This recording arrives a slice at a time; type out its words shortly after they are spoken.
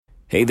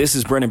Hey, this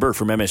is Brennan Burke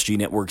from MSG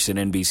Networks and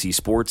NBC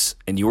Sports,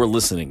 and you're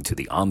listening to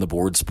the On the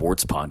Board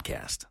Sports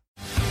Podcast. You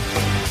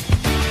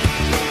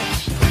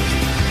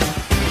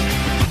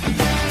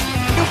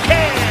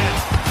can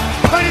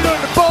put it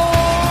on the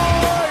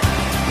board.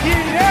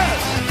 Yes.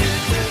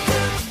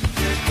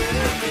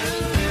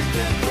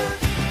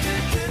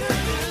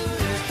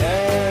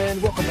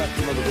 And welcome back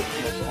to another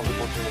edition of the On the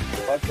Board Sports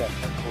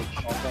Podcast. I'm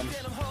Coach Sean Dunn,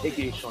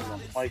 aka Sean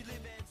Young Mike.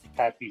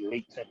 Happy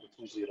late 10th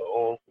Tuesday to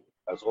all.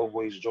 As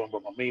always, joined by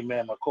my main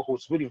man, my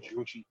co-host William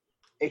Chirucci,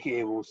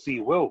 aka We'll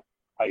See. Will,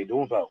 how you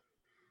doing, pal?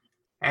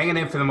 Hanging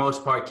in for the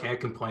most part, can't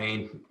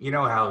complain. You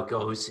know how it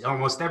goes.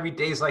 Almost every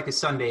day is like a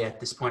Sunday at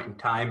this point in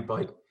time,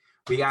 but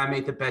we got to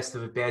make the best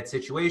of a bad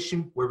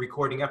situation. We're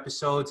recording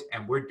episodes,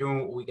 and we're doing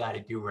what we got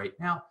to do right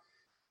now.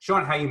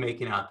 Sean, how you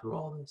making out through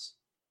all this?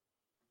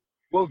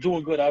 Well,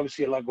 doing good.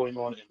 Obviously, a lot going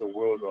on in the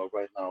world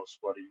right now,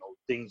 but,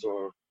 things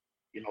are,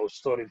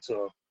 starting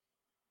to,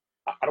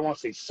 I don't want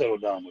to say settle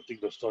down, but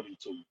things are starting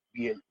to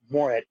be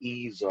more at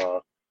ease.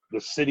 The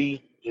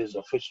city is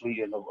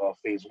officially in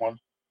phase one.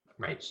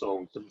 Right.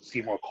 So to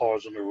see more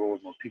cars on the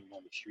road, more people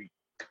on the street,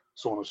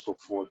 so on and so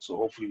forth. So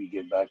hopefully we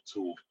get back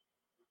to,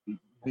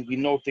 we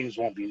know things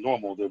won't be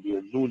normal. There'll be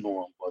a new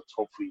norm, but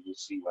hopefully we'll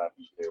see what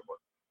happens there. But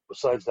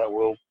besides that,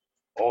 Will,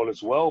 all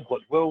is well.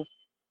 But Will,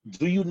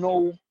 do you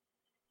know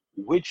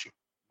which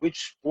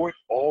sport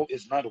all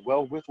is not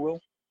well with, Will?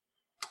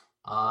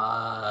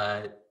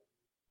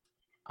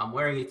 I'm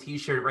wearing a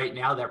T-shirt right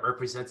now that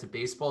represents a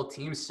baseball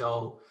team,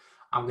 so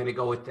I'm going to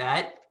go with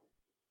that.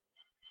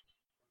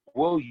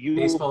 Well,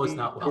 baseball is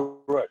not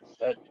well. Correct.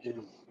 That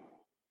is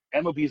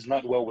MLB is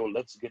not well. Well,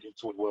 let's get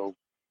into it. Well,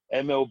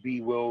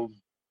 MLB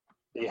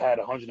they had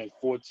a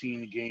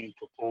 114 game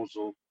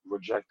proposal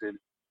rejected.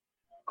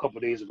 A couple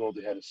of days ago,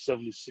 they had a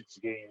 76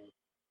 game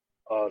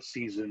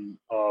season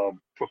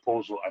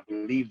proposal. I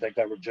believe that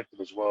got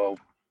rejected as well.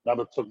 Now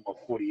they're talking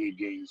about 48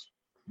 games.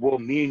 Well,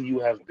 me and you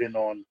have been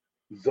on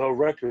the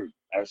record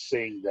as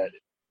saying that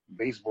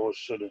baseball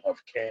shouldn't have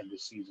canned the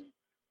season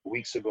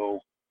weeks ago.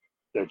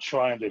 They're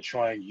trying.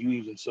 You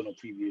even said on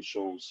previous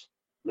shows,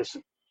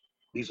 listen,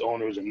 these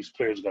owners and these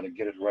players got to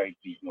get it right,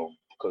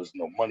 because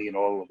money and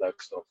all of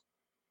that stuff.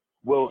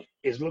 Well,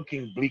 it's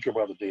looking bleaker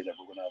by the day that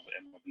we're going to have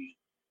an MLB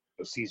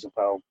season,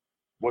 pal.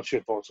 What's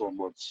your thoughts on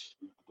what's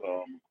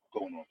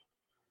going on?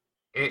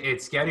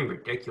 It's getting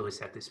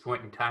ridiculous at this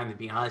point in time, to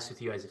be honest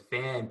with you as a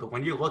fan. But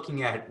when you're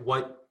looking at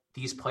what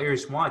these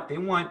players want, they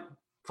want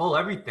full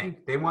everything.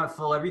 They want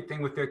full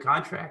everything with their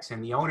contracts.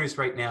 And the owners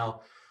right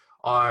now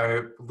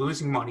are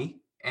losing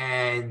money.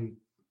 And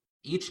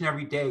each and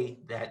every day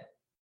that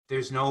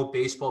there's no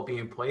baseball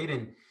being played,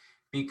 and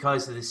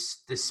because of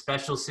this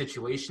special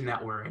situation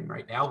that we're in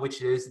right now,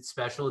 which it's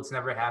special, it's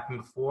never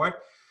happened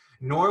before,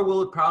 nor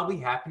will it probably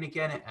happen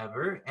again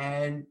ever.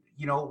 And,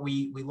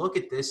 we look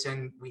at this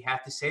and we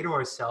have to say to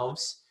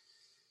ourselves,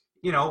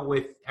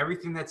 with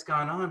everything that's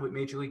gone on with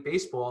Major League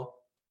Baseball,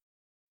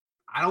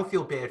 I don't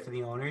feel bad for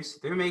the owners.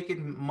 They're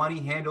making money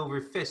hand over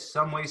fist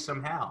some way,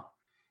 somehow.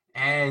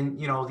 And,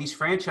 these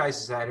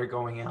franchises that are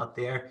going out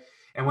there,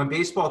 and when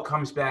baseball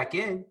comes back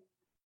in,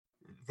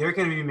 they're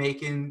going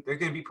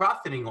to be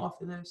profiting off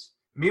of this.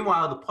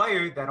 Meanwhile, the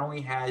player that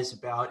only has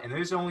and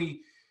there's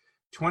only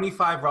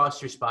 25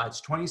 roster spots,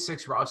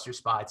 26 roster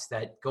spots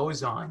that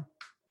goes on,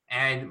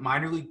 and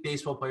minor league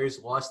baseball players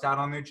lost out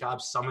on their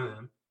jobs. Some of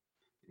them,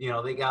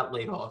 they got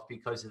laid off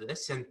because of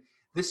this. And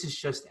this is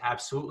just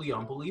absolutely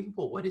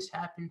unbelievable what has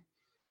happened.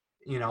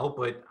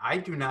 But I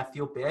do not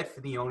feel bad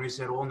for the owners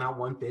at all, not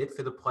one bit.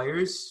 For the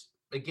players,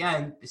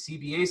 again, the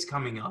CBA is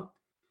coming up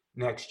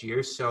next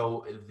year,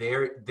 so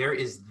there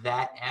is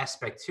that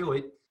aspect to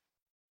it.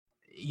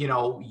 You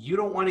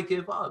don't want to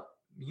give up.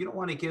 You don't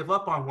want to give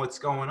up on what's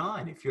going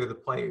on if you're the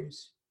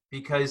players,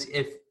 because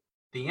if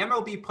the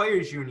MLB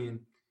Players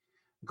Union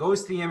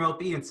goes to the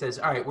MLB and says,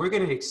 all right, we're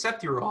going to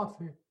accept your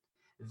offer,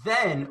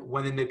 then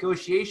when the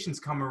negotiations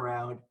come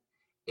around,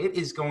 it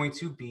is going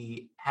to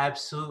be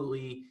it's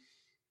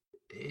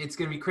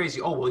going to be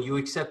crazy. Oh, well, you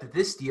accepted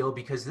this deal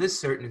because of this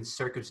certain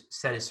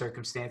set of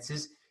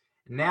circumstances.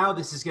 Now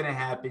this is going to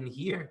happen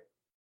here.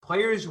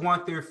 Players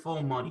want their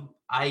full money.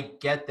 I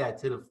get that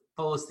to the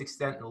fullest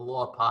extent in the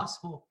law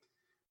possible.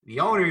 The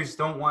owners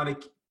don't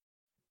want to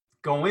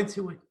go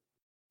into it.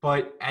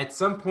 But at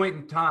some point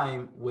in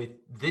time with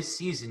this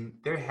season,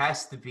 there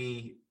has to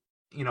be,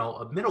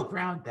 a middle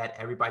ground that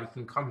everybody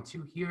can come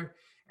to here.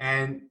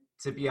 And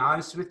to be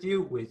honest with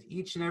you, with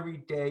each and every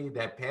day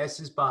that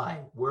passes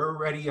by, we're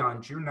already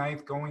on June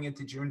 9th going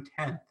into June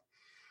 10th.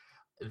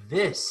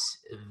 This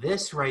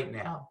right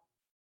now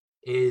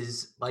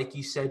is, like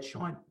you said,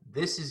 Sean,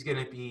 it's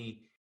going to be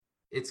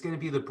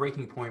the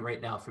breaking point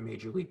right now for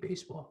Major League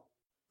Baseball.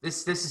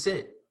 This is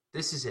it.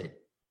 This is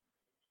it.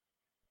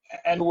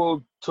 And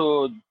well,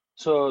 to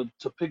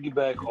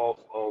piggyback off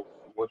of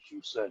what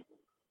you said,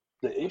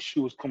 the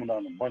issue is coming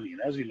down to money.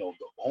 And as you know,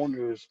 the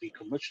owners, the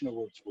commissioner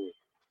works for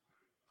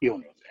the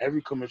owners.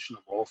 Every commissioner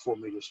of all four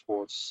major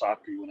sports,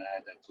 soccer, you want to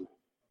add that to it.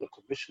 The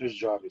commissioner's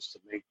job is to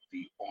make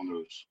the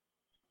owners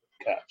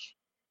cash.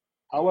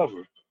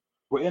 However,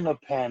 we're in a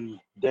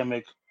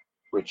pandemic.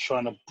 We're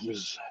trying to,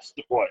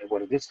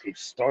 what in this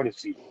case, start a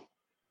season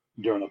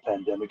during a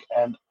pandemic.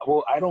 And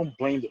well, I don't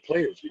blame the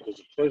players because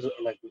the players are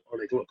like,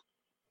 look,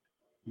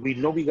 we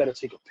know we got to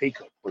take a pay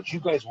cut, but you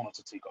guys want us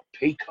to take a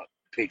pay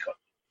cut,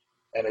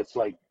 and it's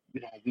like,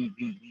 we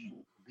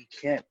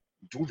can't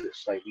do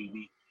this. Like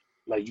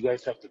like you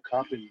guys have to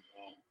compensate.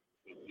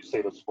 You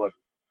say this, but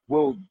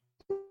well,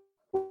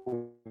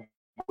 the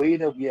way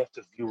that we have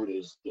to view it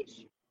is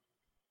this: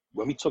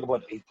 when we talk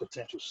about a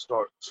potential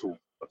start to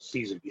a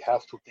season, we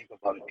have to think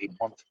about it a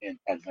month in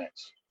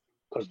advance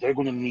because they're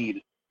going to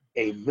need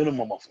a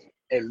minimum of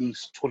at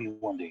least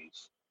 21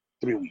 days,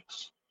 3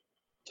 weeks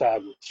to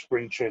have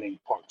spring training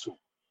part two.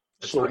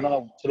 That's So right.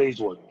 now today's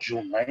what,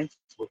 June 9th?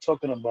 We're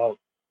talking about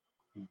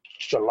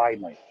July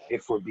 9th,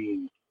 if we're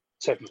being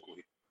technical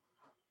here.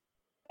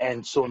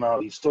 And so now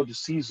you start the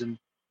season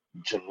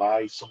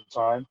July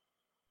sometime,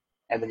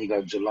 and then you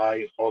got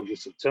July,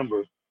 August,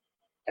 September,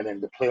 and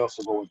then the playoffs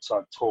will go into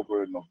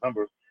October and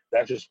November.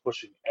 That's just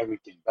pushing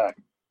everything back.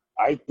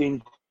 I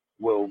think,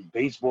 well,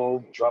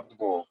 baseball dropped the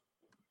ball.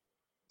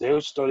 Their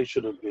study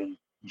should have been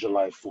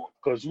July 4th.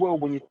 Because, well,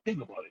 when you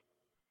think about it,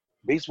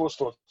 baseball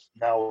starts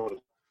now at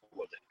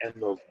the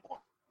end of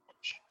March.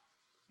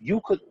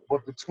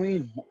 But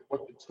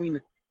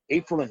between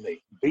April and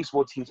May,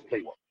 baseball teams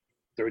play what?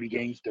 30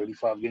 games,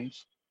 35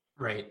 games?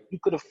 Right. You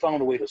could have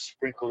found a way to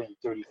sprinkle in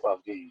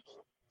 35 games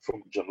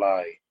from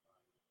July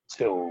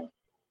till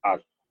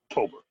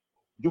October.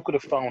 You could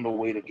have found a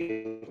way to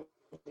give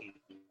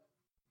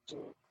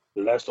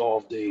less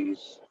off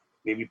days,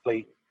 maybe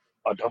play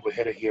a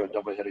doubleheader here, a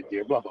doubleheader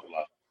there, blah, blah,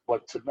 blah.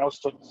 But to now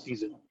start the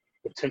season,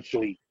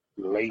 potentially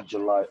late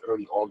July,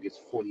 early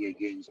August, 48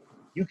 games,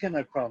 you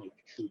cannot crown a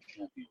true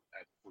champion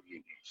at 48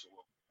 games. So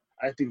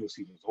I think the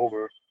season's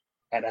over.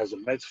 And as a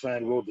Mets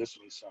fan, well, this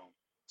may sound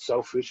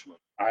selfish, but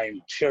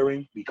I'm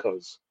cheering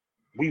because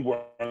we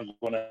weren't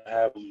going to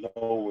have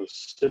Noah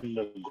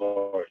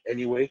Syndergaard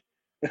anyway.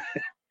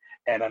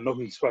 And I know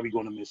he's probably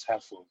going to miss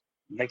half of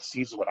next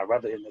season, but I'd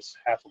rather him miss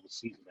half of the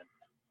season than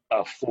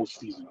a full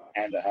season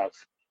and a half.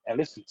 And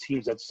listen,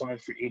 teams that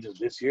signed free agents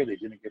this year, they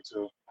didn't get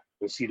to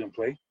see them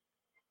play.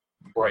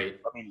 But Right.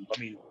 I mean,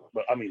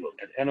 look.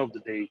 At the end of the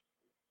day,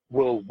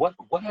 Will, what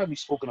have we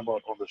spoken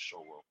about on the show?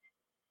 Will,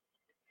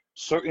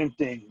 certain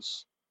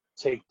things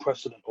take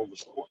precedent over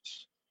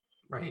sports.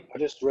 Right. I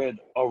just read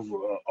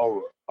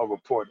a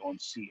report on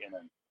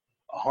CNN.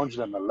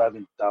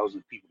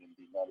 111,000 people in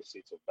the United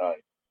States have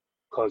died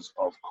because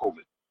of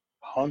COVID.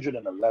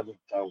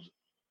 111,000.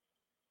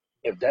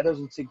 If that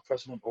doesn't take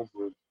precedent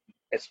over,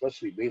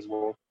 especially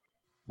baseball,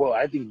 well,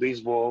 I think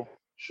baseball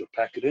should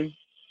pack it in,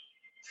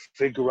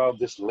 figure out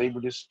this labor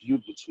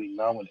dispute between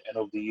now and the end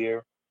of the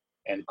year,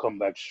 and come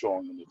back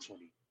strong in the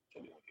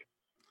 2021 year.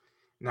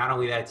 Not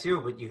only that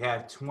too, but you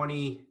have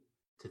 20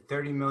 to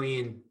 30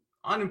 million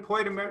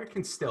unemployed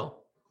Americans still.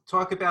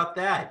 Talk about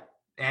that.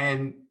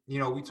 And,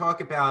 we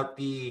talk about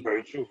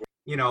Very true.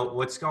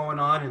 what's going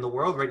on in the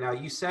world right now.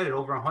 You said it,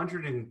 over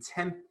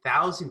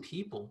 110,000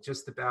 people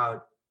just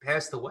about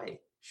passed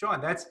away.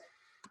 Sean, that's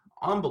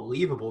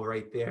unbelievable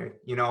right there,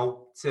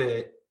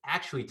 to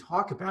actually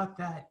talk about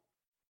that.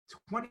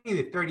 20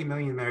 to 30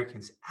 million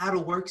Americans out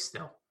of work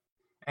still.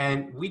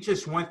 And we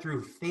just went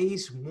through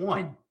phase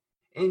one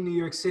in New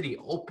York City,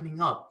 opening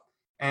up.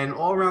 And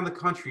all around the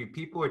country,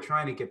 people are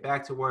trying to get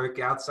back to work.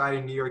 Outside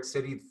of New York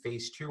City,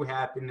 phase two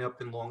happened up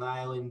on Long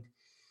Island,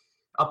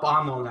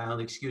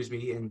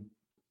 in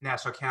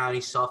Nassau County,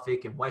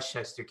 Suffolk, and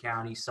Westchester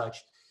County,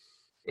 such.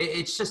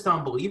 It's just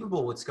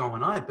unbelievable what's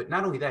going on. But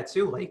not only that,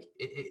 too, like,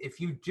 if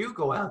you do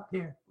go out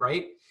there,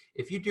 right?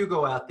 If you do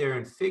go out there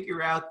and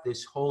figure out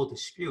this whole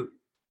dispute,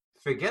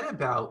 forget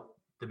about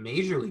the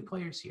major league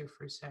players here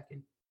for a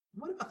second.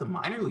 What about the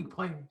minor league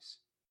players?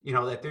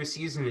 That their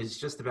season is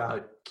just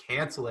about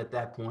canceled at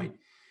that point.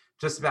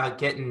 Just about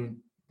getting,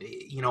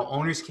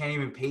 owners can't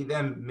even pay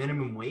them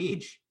minimum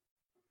wage.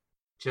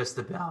 Just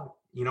about.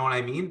 You know what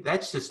I mean?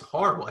 That's just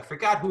horrible. I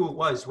forgot who it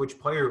was, which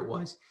player it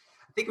was.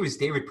 I think it was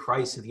David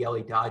Price of the LA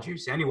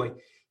Dodgers. Anyway,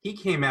 he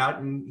came out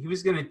and he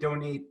was going to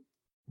donate,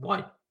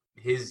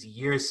 his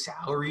year's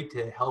salary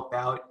to help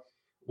out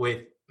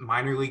with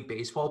minor league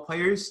baseball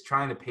players,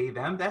 trying to pay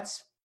them.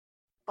 That's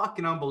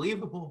fucking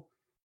unbelievable.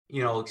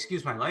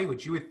 Excuse my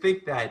language. You would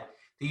think that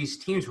these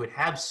teams would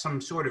have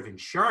some sort of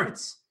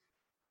insurance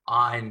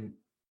on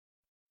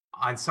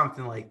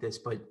something like this,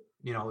 but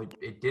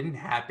it didn't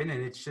happen,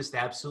 and it's just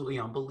absolutely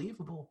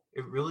unbelievable.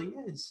 It really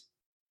is.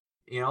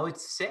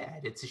 It's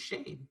sad. It's a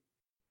shame.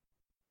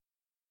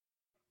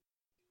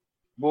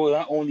 Well,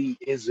 not only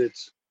is it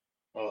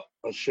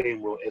a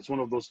shame, well, it's one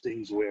of those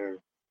things where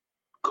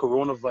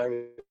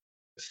coronavirus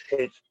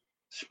hit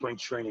spring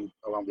training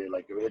around there,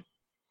 like it hit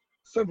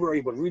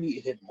February, but really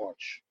it hit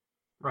March.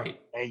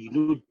 Right. And you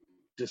knew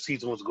the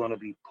season was going to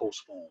be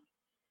postponed.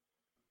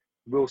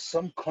 Well,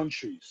 some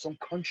countries,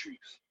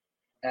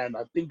 and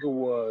I think it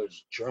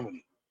was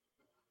Germany.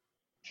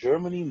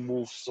 Germany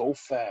moved so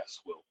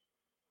fast, Will.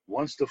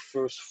 Once the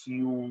first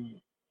few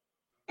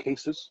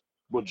cases,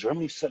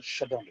 Germany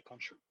shut down the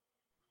country.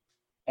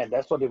 And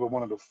that's why they were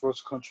one of the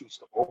first countries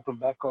to open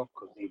back up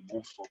because they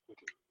moved so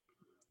quickly.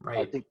 I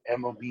Right. think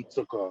MLB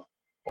took a,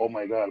 oh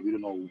my God, we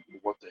don't know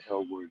what the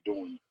hell we're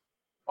doing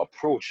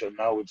approach, and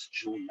now it's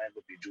June 9th,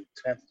 it'll be June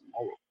 10th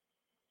tomorrow.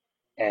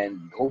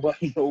 And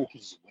nobody knows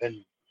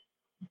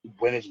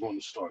when it's going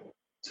to start.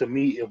 To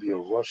me, it'll be a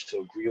rush to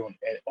agree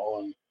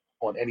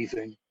on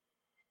anything.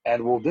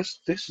 And well, this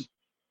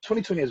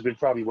 2020 has been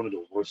probably one of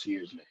the worst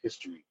years in the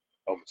history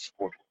of the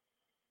sport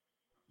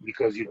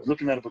because you're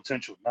looking at a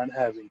potential not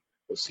having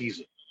a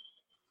season,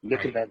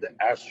 looking Right. at the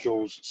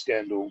Astros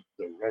scandal,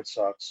 the Red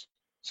Sox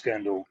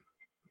scandal,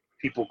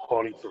 people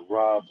calling for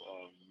Rob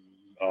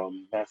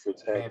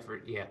Manfred's head.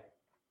 Manfred, yeah.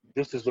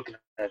 This is looking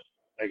at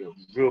like a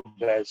real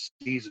bad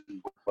season.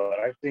 But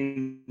I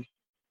think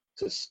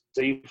to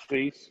save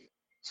face,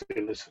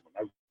 say, listen,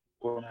 I'm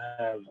going to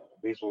have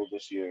baseball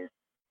this year.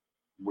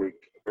 We're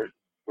we're,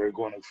 we're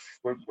going to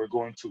we're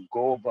going to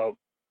go about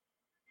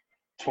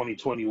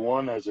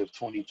 2021 as if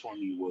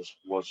 2020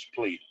 was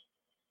played.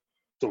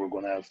 So we're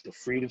going to have the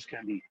freedoms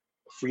can be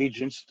free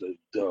agents,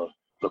 the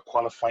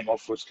qualifying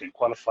offers can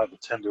qualify, the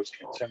tenders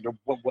can tender,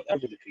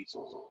 whatever the case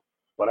is.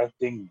 But I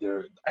think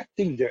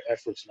their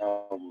efforts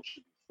now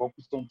should be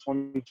focused on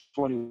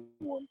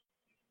 2021.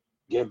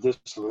 Get this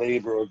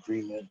labor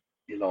agreement,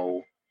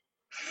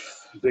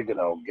 figured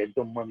out. Get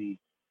the money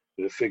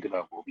figured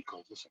out. Well,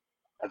 because listen,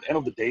 at the end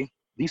of the day,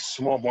 these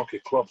small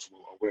market clubs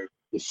are where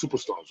the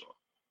superstars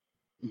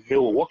are.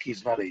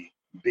 Milwaukee's not a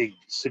big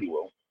city,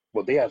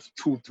 but they have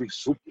 2, 3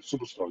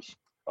 superstars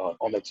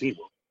on that team,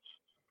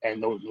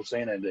 and no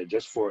saying that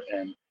just for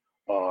an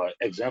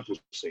example's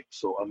sake.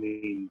 So I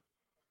mean,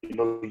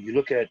 you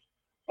look at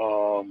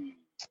um,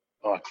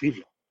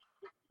 Cleveland,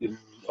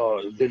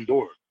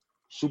 Lindor,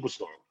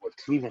 superstar, but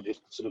Cleveland is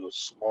considered a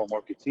small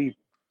market team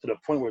to the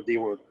point where they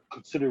were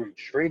considering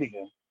trading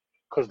him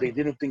because they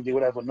didn't think they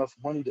would have enough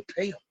money to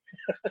pay him.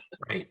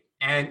 Right.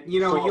 And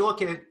So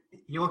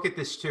you look at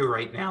this too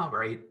right now,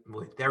 right?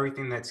 With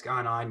everything that's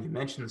gone on, you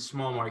mentioned the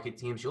small market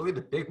teams. You look at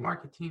the big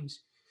market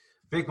teams.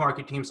 Big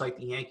market teams like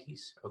the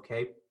Yankees,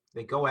 okay?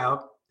 They go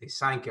out, they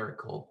sign Garrett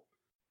Cole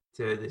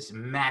to this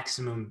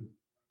maximum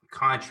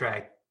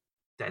contract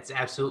that's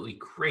absolutely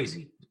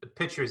crazy. The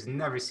pitcher has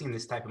never seen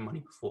this type of money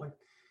before.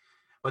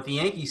 But the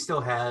Yankees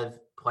still have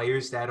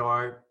players that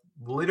are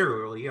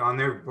literally on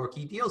their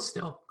rookie deal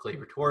still.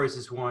 Gleyber Torres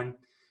is one.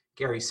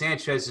 Gary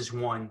Sanchez is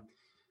one.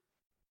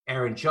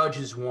 Aaron Judge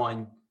is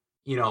one.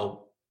 You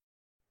know,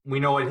 we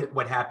know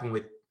what happened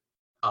with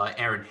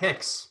Aaron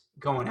Hicks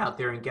going out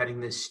there and getting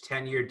this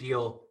 10-year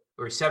deal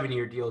or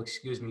 7-year deal,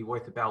 excuse me,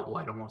 worth about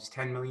what, almost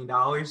 $10 million,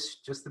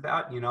 just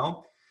about,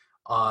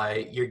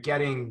 You're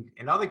getting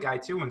another guy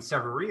too in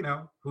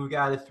Severino who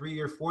got a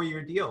 3-year,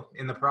 4-year deal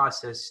in the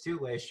process too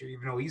last year,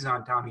 even though he's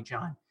on Tommy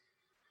John.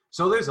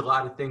 So there's a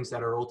lot of things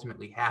that are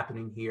ultimately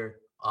happening here,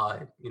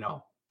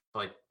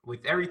 but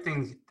with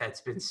everything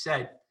that's been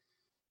said,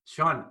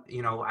 Sean,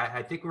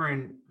 I think we're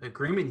in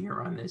agreement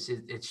here on this.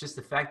 It's just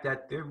the fact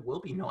that there will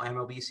be no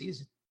MLB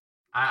season.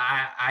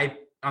 I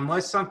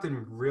unless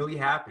something really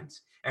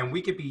happens, and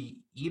we could be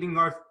eating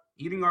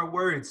our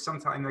words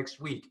sometime next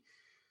week,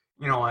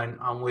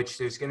 on which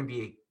there's going to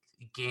be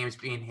games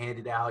being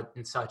handed out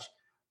and such.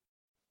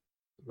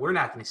 We're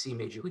not going to see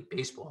Major League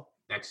Baseball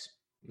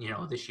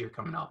this year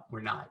coming up.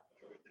 We're not.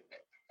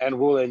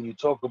 and you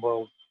talk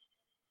about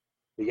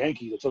the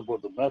Yankees, you talk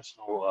about the Mets.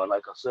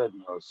 Like I said,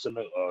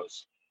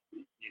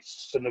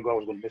 Syndergaard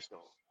was going to miss the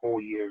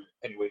whole year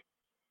anyway.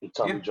 With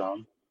Tommy Yeah.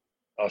 John,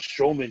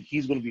 Stroman,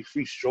 he's going to be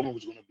free. Stroman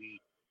was going to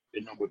be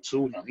in number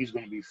 2. Now he's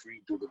going to be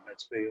free. Do the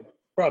Mets pay him?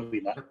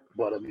 Probably not. Yep.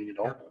 But I mean,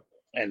 Yep.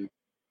 and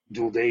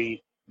do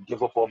they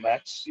give up on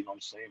Max? You know what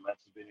I'm saying?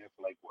 Max has been here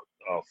for like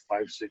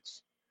 5,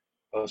 6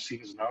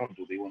 seasons now.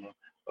 Do they want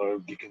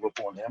to give up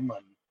on him?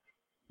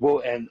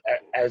 And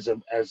as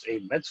a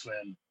Mets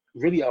fan,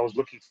 really, I was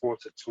looking forward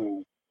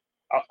to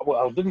I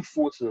was looking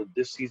forward to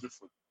this season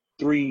for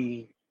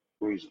 3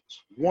 reasons.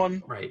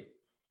 One, Right.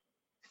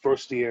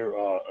 first year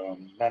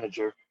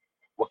manager.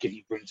 What can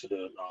he bring to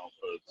the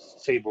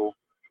table?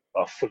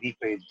 Felipe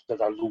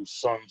Dadalu's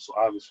son, so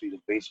obviously the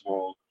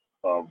baseball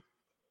um,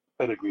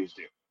 pedigree is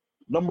there.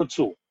 Number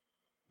 2,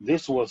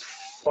 this was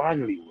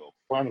finally,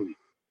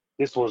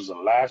 this was the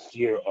last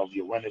year of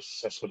Yoenis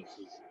Cespedes'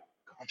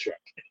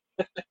 contract.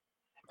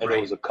 And it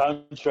was Right. a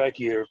contract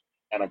year,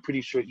 and I'm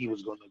pretty sure he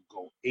was going to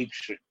go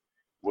apeshit.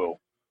 Well,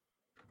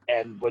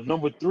 but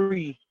number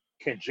 3,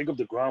 can Jacob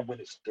DeGrom win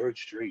his 3rd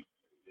straight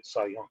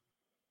Cy Young?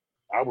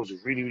 I was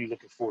really, really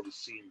looking forward to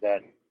seeing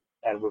that,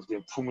 and with the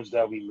improvements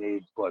that we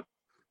made. But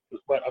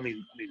look, at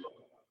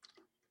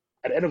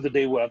the end of the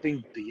day, well, I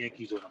think the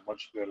Yankees are in a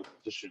much better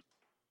position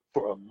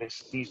for a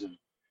mixed season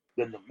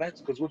than the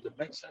Mets, because with the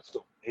Mets, that's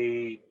the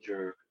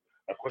major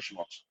question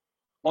marks.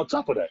 On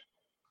top of that,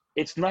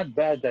 it's not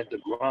bad that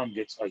DeGrom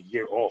gets a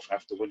year off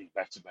after winning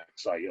back-to-back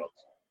Cy Youngs.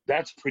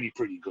 That's pretty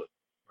good.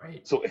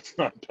 Right. So it's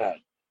not bad.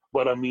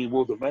 But I mean,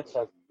 will the Mets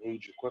have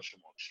major question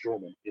marks?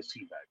 Stroman, is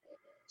he back?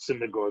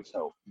 Syndergaard's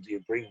health. Do you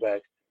bring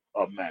back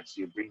Max?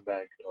 Do you bring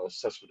back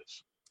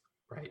Cespedes?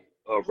 Right.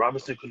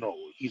 Robinson Cano,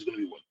 he's going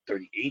to be,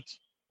 38?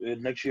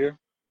 next year?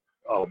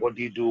 What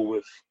do you do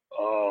with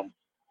um,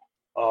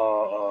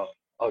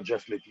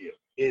 Jeff McNeil?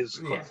 Is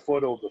Yeah.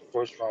 Conforto the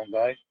first round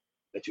guy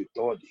that you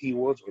thought he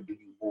was, or do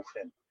you move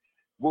him?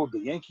 Well, the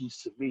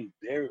Yankees, to me,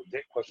 their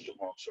question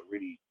marks are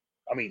really.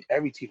 I mean,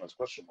 every team has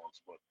question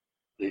marks, but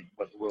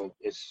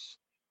it's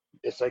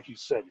like you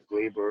said,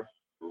 Glaber,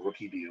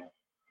 rookie deal.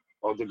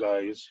 Other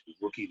guys,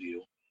 rookie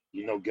deal.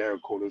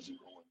 Garrett Cole isn't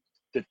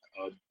going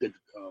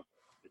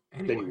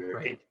Anyway, anywhere.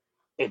 right.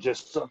 It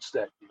just sucks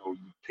that you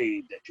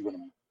paid that you're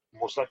gonna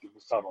most likely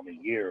miss out on a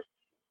year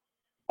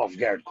of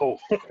Garrett Cole.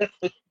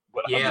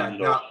 But I mean, Yeah.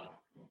 No.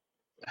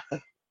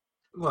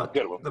 Look,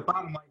 good one. the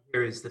bottom line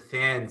here is the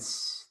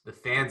fans. The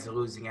fans are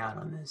losing out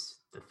on this.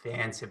 The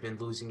fans have been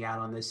losing out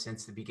on this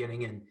since the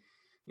beginning. And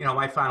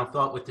my final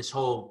thought with this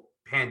whole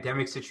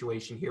pandemic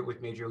situation here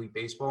with Major League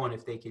Baseball, and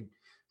if they could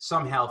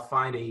somehow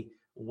find a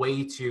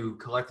way to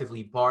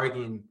collectively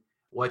bargain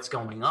what's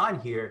going on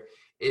here,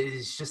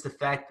 is just the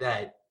fact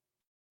that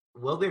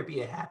will there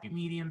be a happy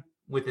medium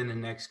within the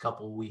next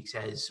couple of weeks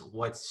as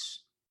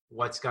what's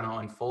going to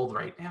unfold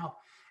right now?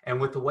 And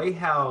with the way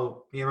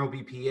how the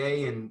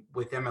MLBPA and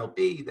with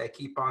MLB that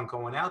keep on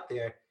going out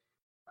there,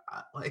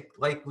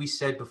 like we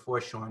said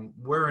before, Sean,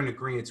 we're in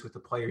agreement with the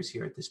players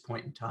here at this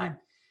point in time,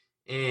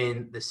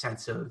 in the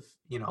sense of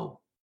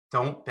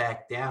don't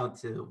back down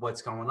to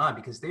what's going on,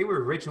 because they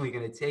were originally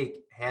going to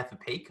take half a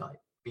pay cut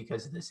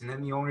because of this, and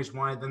then the owners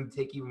wanted them to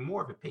take even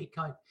more of a pay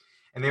cut,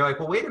 and they're like,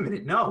 well, wait a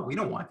minute, no, we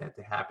don't want that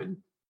to happen,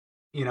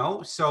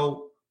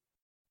 so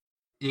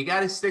you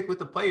got to stick with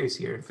the players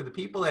here. And for the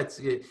people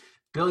that's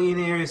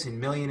billionaires and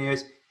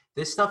millionaires,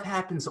 this stuff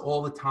happens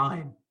all the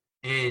time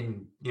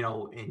in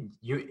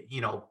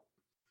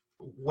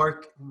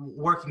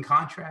working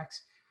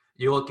contracts.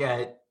 You look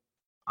at,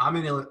 I'm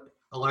in an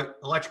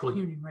electrical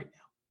union right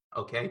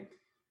now. Okay,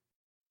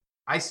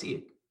 I see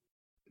it.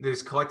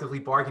 There's collectively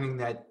bargaining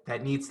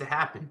that needs to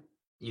happen.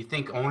 You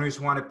think owners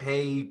want to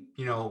pay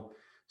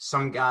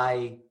some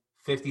guy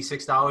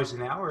 $56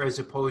 an hour as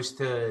opposed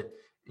to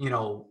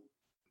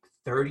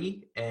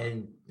 30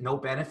 and no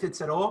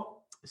benefits at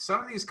all?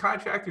 Some of these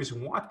contractors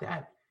want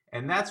that,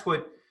 and that's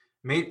what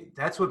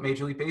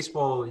Major League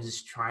Baseball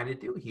is trying to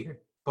do here.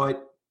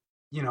 But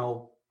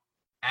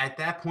at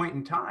that point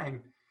in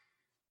time,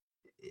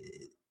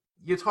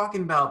 you're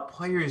talking about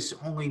players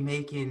only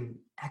making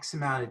X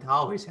amount of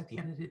dollars at the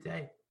end of the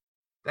day.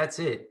 That's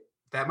it.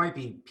 That might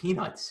be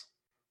peanuts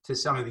to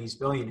some of these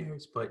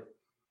billionaires, but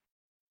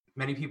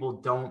many people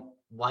don't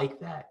like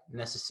that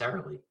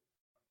necessarily.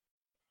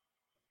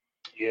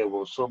 Yeah,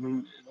 well, so I mean,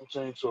 you know what I'm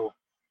saying? So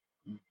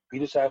we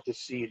just have to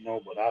see,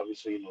 but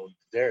obviously,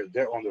 they're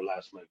on their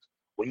last legs.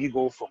 When you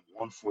go from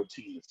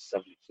 114 to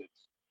 76,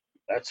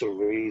 that's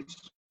already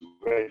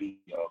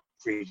a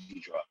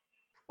crazy drop.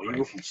 When you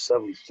go from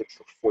 76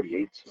 to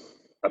 48,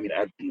 I mean,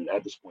 at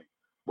this point,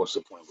 what's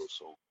the point?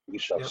 So we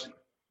shall see.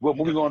 Well,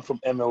 moving on from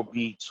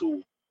MLB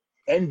to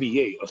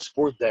NBA, a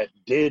sport that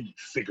did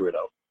figure it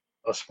out,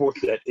 a sport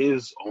that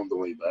is on the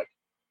way back,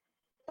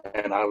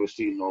 and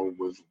obviously,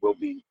 with Will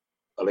being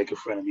a Laker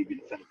friend and me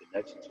being a fan of the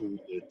Nets,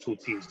 two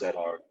teams that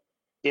are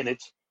in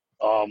it.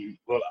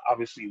 Well,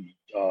 obviously,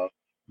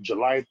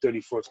 July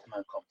 31st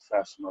cannot come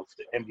fast enough.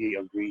 The NBA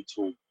agreed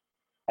to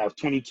have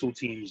 22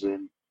 teams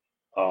in,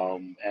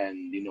 and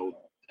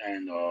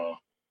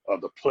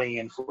the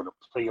play-in for the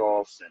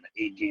playoffs and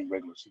the 8-game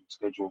regular season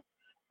schedule.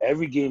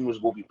 Every game was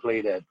going to be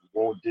played at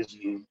Walt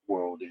Disney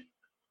World in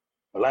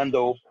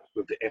Orlando,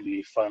 with the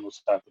NBA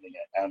Finals happening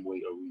at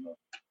Amway Arena,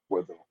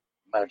 where the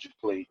Magic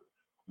played.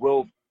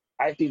 Well,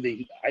 I think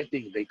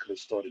they could have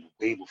started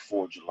way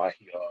before July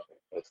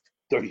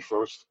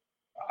 31st.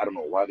 I don't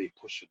know why they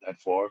pushed it that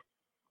far,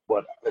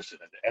 but listen,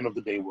 at the end of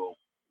the day,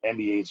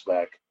 NBA's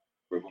back.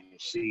 We're going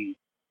to see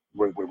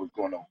where we're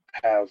going to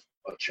have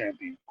a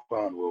champion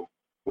crown.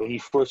 When you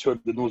first heard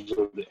the news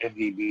of the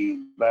NBA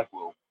being back,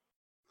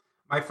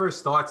 my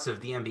first thoughts of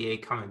the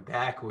NBA coming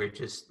back were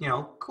just,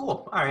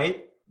 cool. All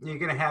right, you're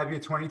going to have your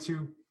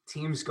 22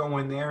 teams go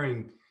in there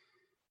and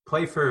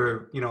play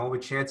for, a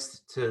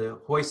chance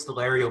to hoist the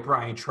Larry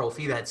O'Brien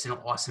trophy. That's an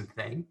awesome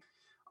thing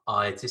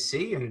to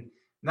see. And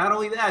not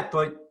only that,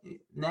 but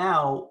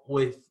now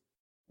with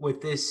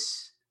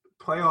this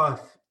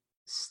playoff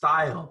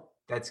style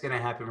that's going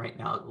to happen right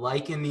now,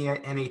 like in the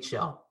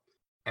NHL,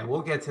 and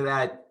we'll get to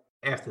that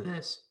after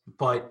this.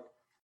 But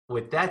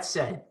with that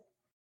said,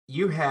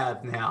 you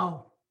have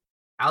now,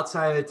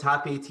 outside of the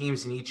top 8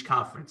 teams in each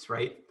conference,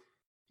 right?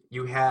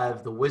 You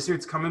have the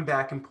Wizards coming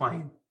back and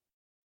playing.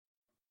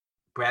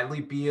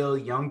 Bradley Beal,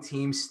 young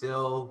team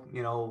still,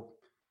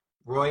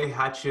 Roy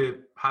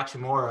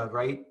Hachimura,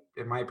 right?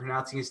 Am I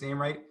pronouncing his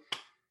name right?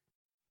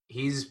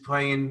 He was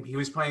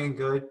playing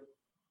good.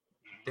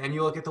 Then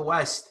you look at the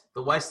West.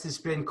 The West has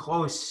been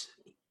close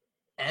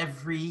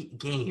every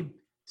game.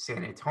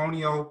 San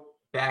Antonio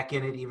back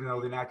in it, even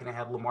though they're not going to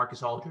have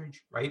LaMarcus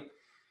Aldridge, right?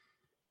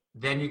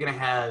 Then you're going to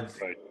have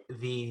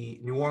the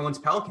New Orleans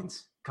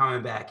Pelicans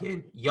coming back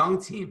in.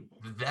 Young team,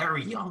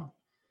 very young.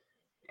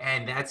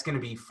 And that's going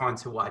to be fun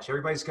to watch.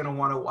 Everybody's going to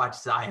want to watch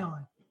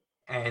Zion.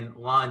 and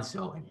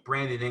Lonzo and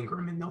Brandon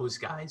Ingram and those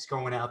guys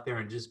going out there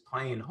and just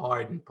playing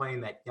hard and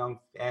playing that young,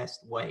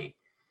 fast way.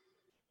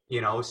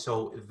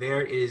 So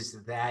there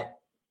is that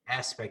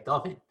aspect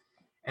of it.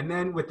 And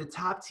then with the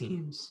top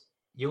teams,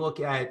 you look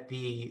at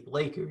the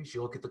Lakers,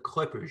 you look at the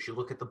Clippers, you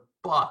look at the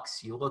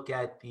Bucks, you look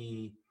at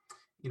you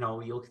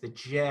look at the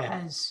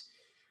Jazz.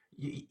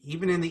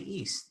 Even in the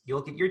East, you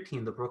look at your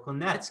team, the Brooklyn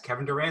Nets.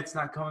 Kevin Durant's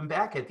not coming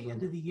back at the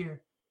end of the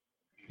year,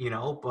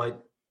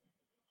 but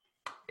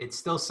it's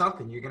still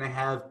something. You're going to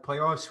have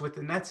playoffs with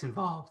the Nets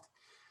involved.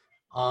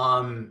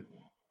 Who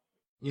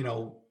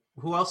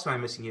else am I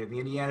missing here? The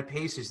Indiana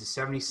Pacers, the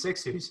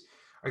 76ers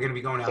are going to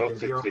be going out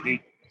there. The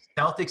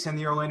Celtics and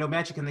the Orlando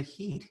Magic and the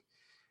Heat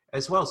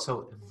as well.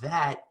 So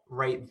that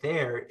right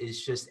there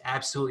is just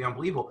absolutely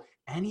unbelievable.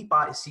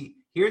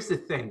 Here's the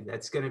thing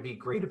that's going to be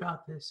great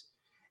about this.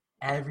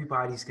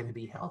 Everybody's going to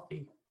be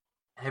healthy.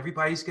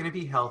 Everybody's going to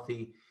be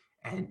healthy.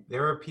 And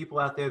there are people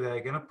out there that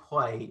are going to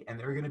play, and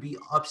there are going to be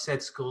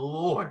upsets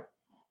galore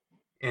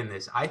in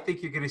this. I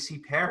think you're going to see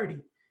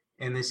parity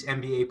in this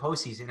NBA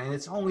postseason. And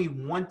it's only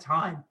one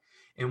time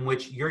in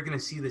which you're going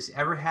to see this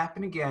ever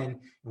happen again,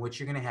 in which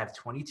you're going to have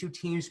 22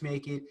 teams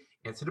make it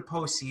into the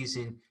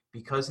postseason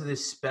because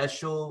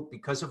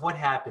of what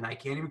happened. I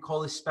can't even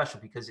call this special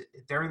because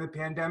during the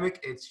pandemic,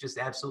 it's just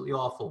absolutely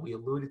awful. We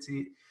alluded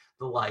to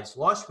the lives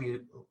lost.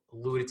 We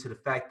alluded to the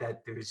fact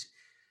that there's,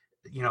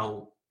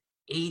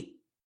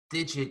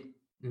 8-digit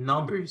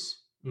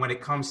numbers when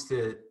it comes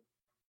to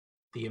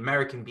the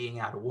American being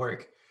out of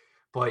work.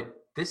 But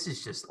this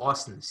is just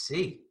awesome to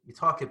see. You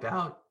talk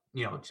about,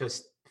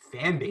 just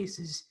fan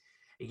bases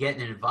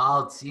getting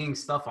involved, seeing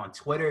stuff on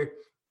Twitter,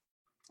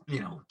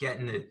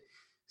 getting to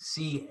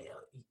see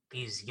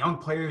these young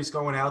players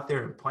going out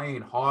there and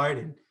playing hard.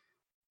 And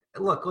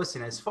look,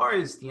 listen, as far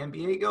as the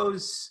NBA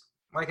goes,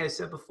 like I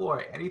said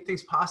before,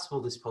 anything's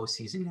possible this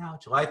postseason now.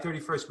 July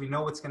 31st, we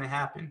know what's going to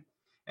happen.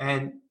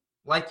 And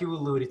like you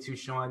alluded to,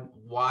 Sean,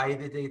 why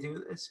did they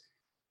do this?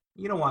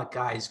 You don't want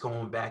guys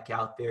going back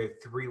out there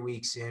 3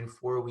 weeks in,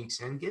 4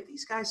 weeks in. Give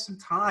these guys some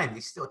time.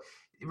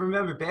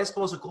 Remember,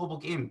 basketball's a global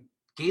game.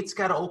 Gates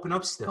got to open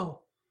up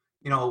still.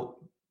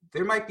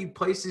 There might be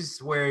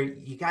places where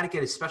you got to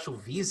get a special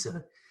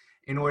visa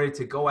in order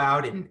to go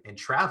out and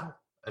travel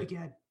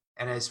again.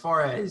 And as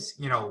far as,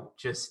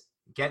 just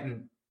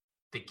getting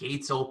the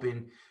gates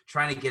open,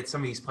 trying to get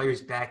some of these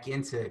players back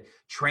into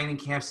training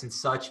camps and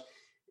such,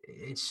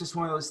 it's just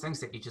one of those things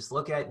that you just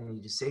look at and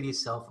you just say to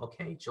yourself,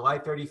 okay, July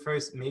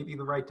 31st may be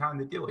the right time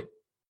to do it.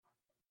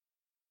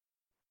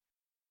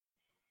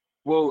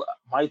 Well,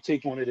 my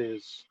take on it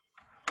is,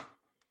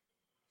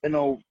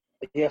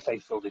 yes, I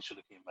feel they should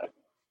have came back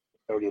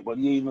earlier, but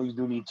you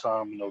do need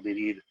time. They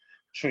need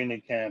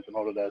training camp and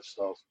all of that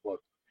stuff.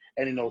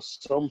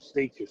 Some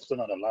states you're still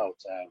not allowed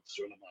to have a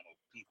certain amount of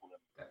people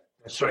in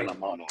a certain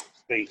amount of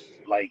space,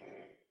 like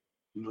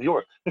New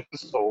York.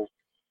 so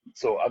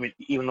I mean,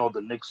 even though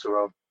the Knicks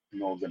are up,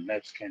 the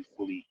Nets can't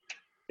fully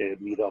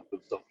meet up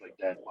and stuff like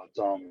that. But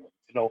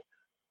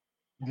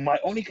my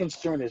only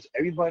concern is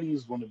everybody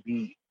is going to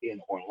be in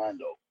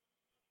Orlando,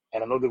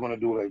 and I know they're going to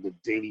do like the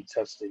daily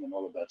testing and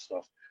all of that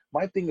stuff.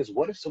 My thing is,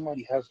 what if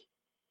somebody has it?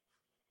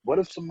 What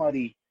if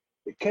somebody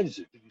catches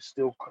it? Do you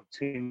still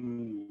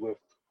continue with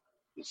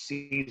the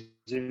season?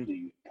 Do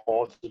you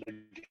pause it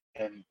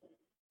again?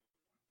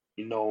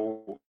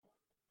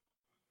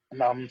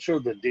 Now I'm sure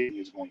the dating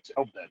is going to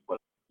help that, but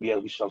yeah,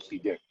 we shall see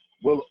there.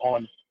 Well,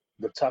 on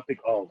the topic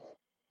of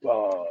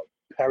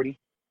parity,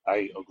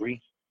 I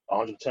agree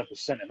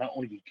 110%. And not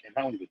only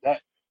with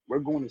that, we're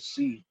going to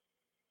see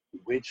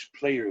which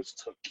players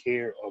took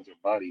care of their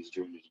bodies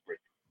during this break.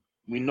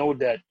 We know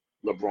that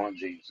LeBron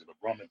James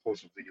been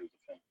posting videos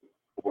of him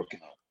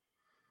working out,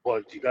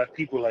 but you got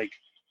people like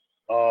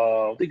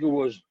I think it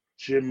was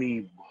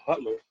Jimmy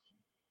Butler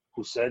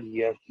who said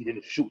he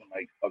didn't shoot in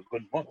like a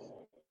good month.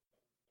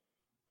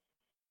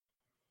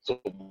 So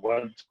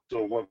what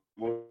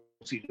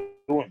was he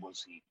doing?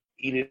 Was he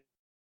eating?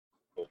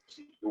 Was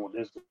he doing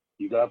this?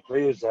 You got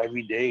players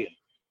every day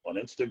on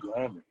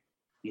Instagram and,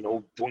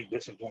 doing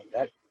this and doing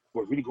that.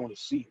 We're really going to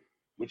see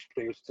which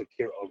players took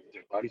care of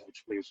their bodies,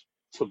 which players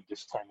took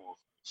this time off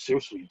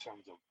seriously in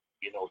terms of,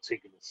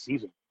 taking the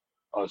season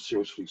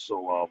seriously.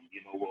 So, I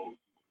mean,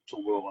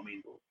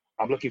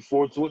 I'm looking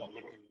forward to it. I'm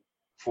looking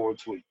forward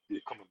to it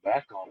coming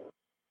back.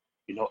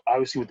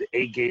 Obviously with the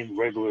 8-game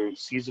regular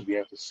season, we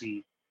have to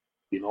see,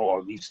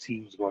 are these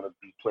teams going to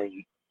be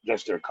playing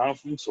just their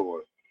conference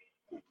or,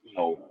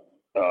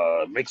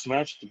 mixed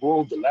match?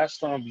 Well, the last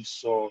time we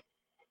saw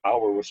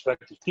our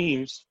respective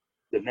teams,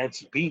 the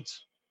Nets beat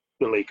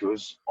the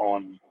Lakers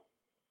on.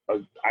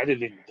 I didn't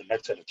think the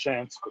Nets had a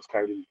chance because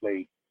Kyrie didn't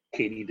play,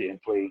 KD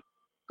didn't play.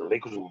 The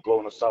Lakers were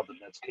blowing us out. The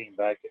Nets came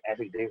back.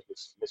 Anthony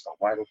Davis missed a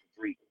wide open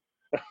three.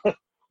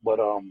 But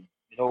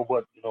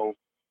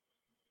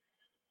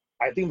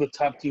I think the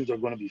top teams are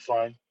going to be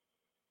fine.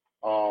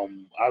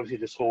 Obviously,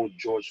 this whole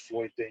George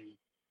Floyd thing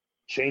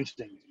changed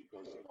things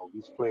because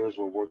these players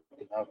were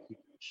working out,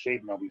 keeping in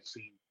shape. Now we've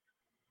seen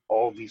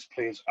all these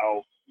players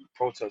out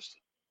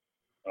protesting.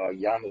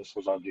 Giannis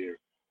was out there.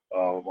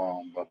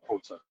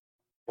 Pota.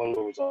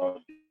 Weller's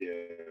out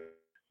there,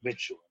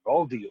 Mitchell,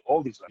 all these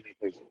main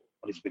players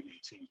on these big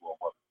league teams will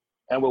work.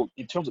 And well,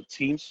 in terms of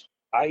teams,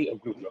 I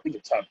agree with you. I think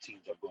the top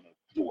teams are going to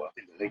do well. I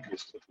think the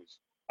Lakers, Clippers.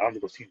 I don't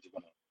think those teams are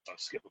going to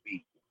skip a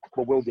beat.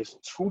 But well, there's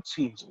two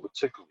teams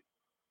particularly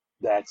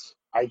that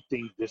I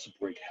think this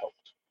break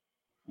helped.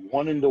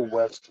 One in the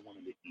West, one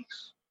in the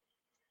East.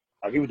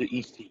 I'll give you the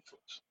East team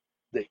first.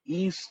 The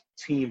East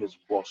team is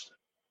Boston.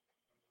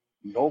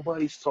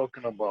 Nobody's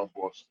talking about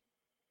Boston.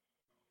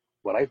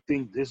 But I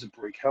think this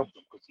break helped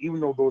them because even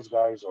though those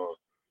guys are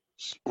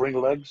spring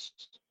legs,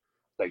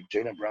 like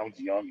Jaylen Brown's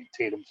young and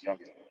Tatum's young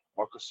and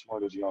Marcus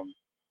Smart is young,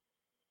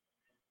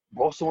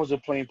 Boston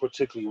wasn't playing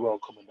particularly well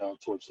coming down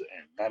towards the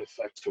end. Matter of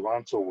fact,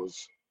 Toronto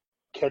was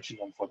catching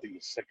them for I think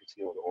the second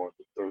seed or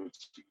the third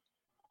seed.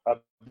 I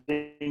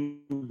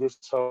think this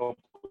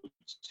helped the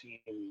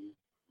team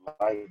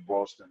like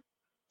Boston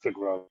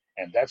figure out,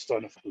 and that's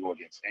starting to go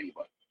against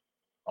anybody.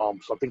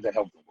 So I think that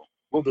helped them.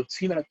 Well, the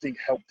team that I think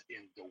helped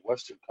in the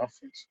Western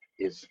Conference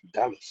is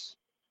Dallas.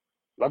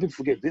 A lot of people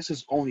forget this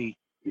is only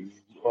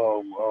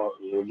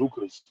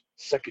Luka's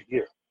second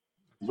year.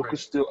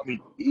 Luka's still, I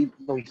mean, even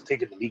though he's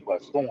taking the league by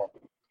storm,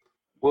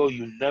 well,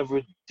 you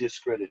never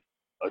discredit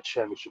a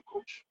championship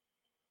coach.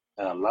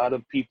 And a lot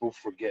of people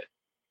forget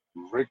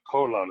Rick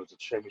Carlisle is a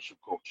championship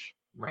coach.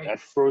 Right. That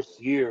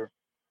first year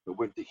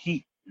with the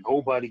Heat,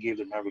 nobody gave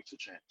the Mavericks a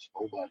chance.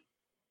 Nobody.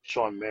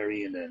 Sean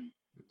Marion and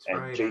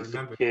right,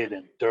 Jason Kidd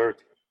and Dirk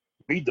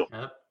beat them.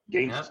 Yep.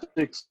 Game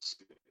 6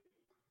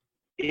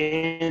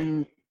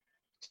 in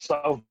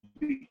South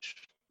Beach.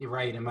 You're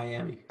right, in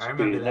Miami. I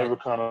remember that. Never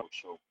kind of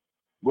show.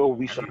 Well,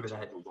 we should remember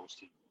that. Those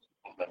teams.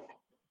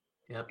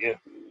 Yep.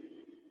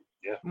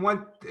 Yeah.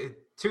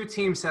 Two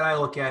teams that I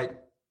look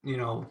at,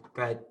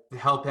 that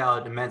help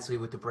out immensely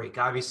with the break.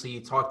 Obviously,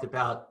 you talked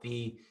about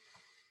the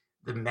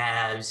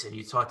Mavs and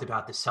you talked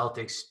about the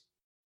Celtics.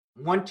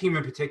 One team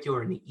in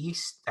particular in the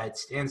East that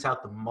stands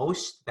out the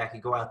most that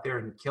could go out there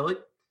and kill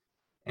it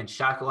and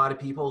shock a lot of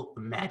people,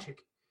 the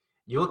Magic.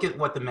 You look at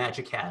what the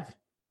Magic have,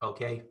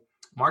 okay?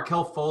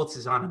 Markelle Fultz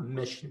is on a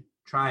mission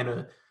trying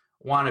to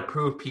want to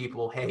prove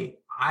people, hey,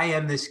 I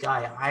am this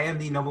guy. I am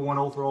the number 1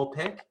 overall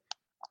pick.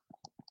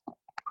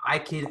 I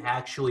can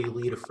actually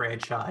lead a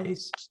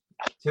franchise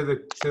to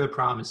the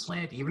promised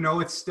land. Even though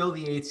it's still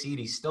the 8th seed,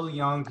 he's still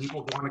young.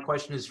 People want to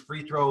question his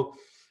free throw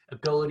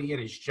ability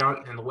and his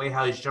jump and the way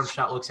how his jump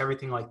shot looks,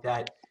 everything like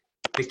that.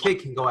 The kid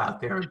can go out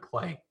there and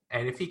play.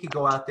 And if he can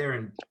go out there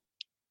and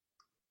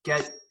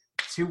get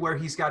to where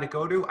he's got to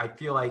go to, I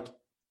feel like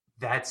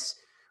that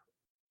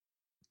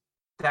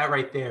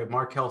right there.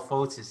 Markelle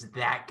Fultz is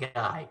that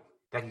guy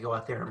that can go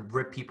out there and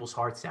rip people's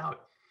hearts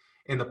out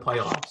in the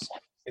playoffs.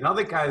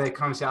 Another guy that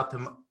comes out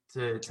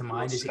to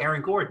mind is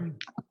Aaron Gordon.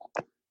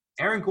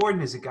 Aaron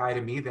Gordon is a guy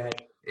to me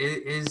that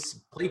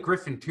is Blake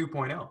Griffin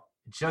 2.0.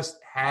 Just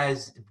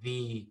has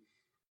the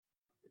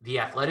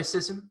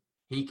athleticism.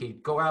 He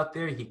could go out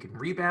there. He can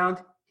rebound.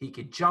 He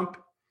could jump.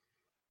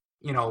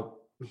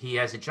 He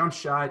has a jump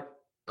shot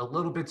a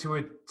little bit to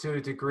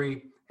a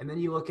degree. And then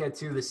you look at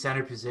the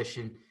center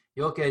position.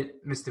 You look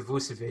at Mr.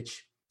 Vucevic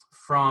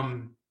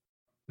from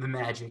the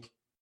Magic,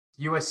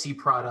 USC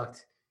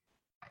product.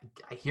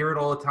 I hear it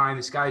all the time.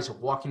 This guy's a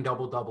walking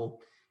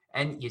double-double.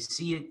 And you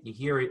see it, you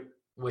hear it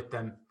with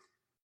them.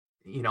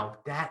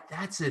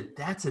 That's a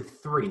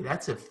 3.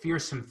 That's a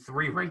fearsome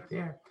 3 right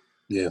there.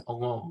 Yeah.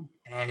 Alone.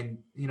 And,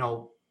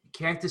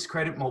 can't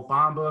discredit Mo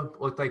Bamba.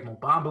 Looked like Mo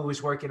Bamba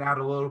was working out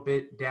a little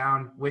bit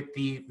down with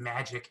the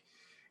Magic.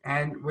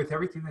 And with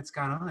everything that's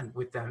gone on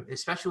with them,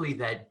 especially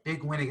that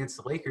big win against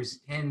the Lakers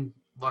in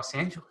Los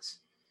Angeles,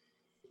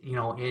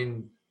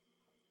 in,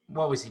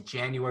 what was it,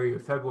 January or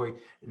February,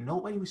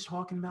 nobody was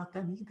talking about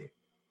them either.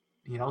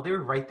 They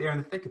were right there in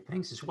the thick of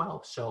things as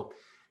well. So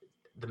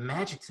the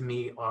Magic, to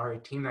me, are a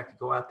team that could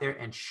go out there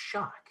and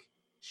shock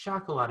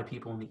a lot of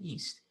people in the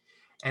East.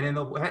 And in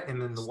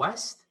the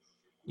West,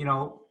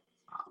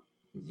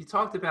 you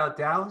talked about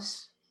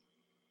Dallas,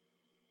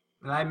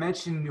 and I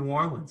mentioned New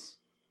Orleans.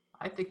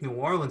 I think New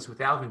Orleans with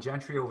Alvin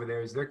Gentry over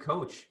there as their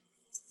coach.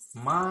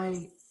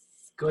 My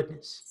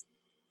goodness.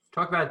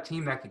 Talk about a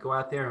team that could go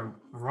out there and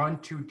run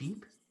too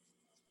deep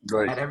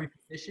at every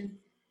position,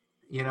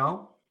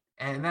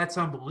 and that's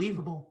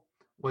unbelievable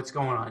what's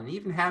going on. And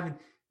even having,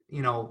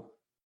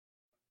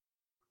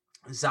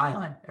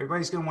 Zion.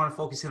 Everybody's going to want to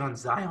focus in on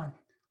Zion.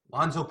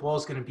 Lonzo Ball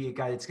is going to be a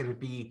guy that's going to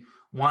be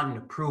wanting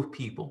to prove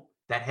people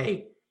that,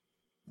 hey,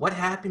 what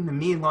happened to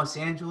me in Los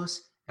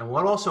Angeles and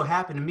what also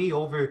happened to me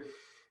over,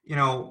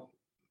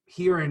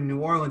 here in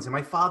New Orleans, and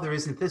my father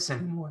isn't this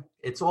anymore.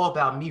 It's all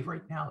about me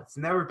right now. It's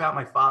never about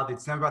my father.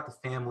 It's never about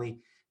the family.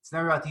 It's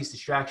never about these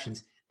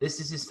distractions. This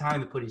is his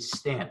time to put his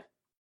stamp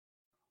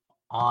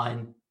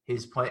on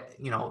his play,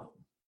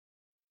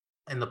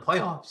 in the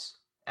playoffs.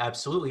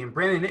 Absolutely. And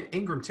Brandon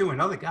Ingram, too,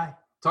 another guy.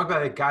 Talk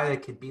about a guy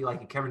that could be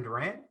like a Kevin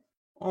Durant.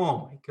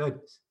 Oh, my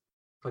goodness.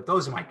 But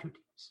those are my two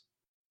teams.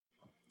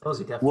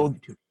 Those are definitely my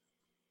two teams.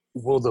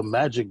 Well, the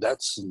Magic,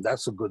 that's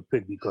a good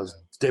pick because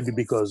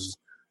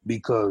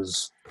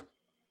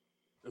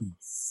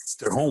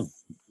they're home.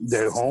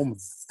 They're home.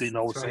 They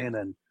know what That's I'm right.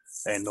 saying,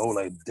 and know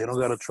like they don't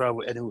gotta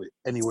travel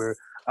anywhere.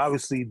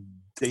 Obviously,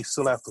 they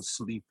still have to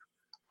sleep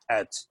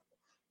at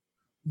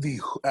the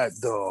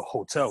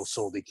hotel,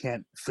 so they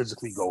can't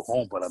physically go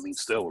home. But I mean,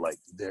 still, like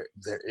they're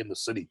in the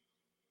city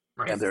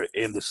and Right. they're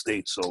in the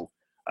state, so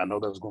I know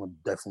that's going to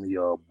definitely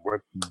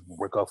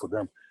work out for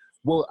them.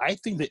 Well, I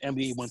think the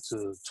NBA went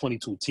to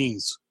 22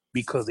 teams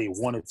because they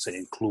wanted to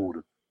include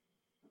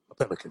the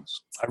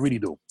Pelicans. I really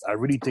do. I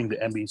really think the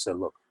NBA said,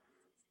 look,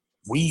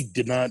 we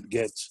did not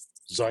get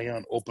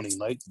Zion opening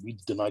night. We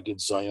did not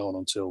get Zion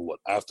until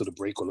after the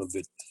break, or a little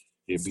bit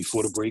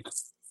before the break.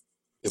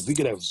 If we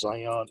could have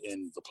Zion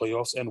in the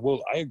playoffs, and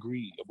well, I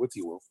agree with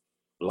you, Will.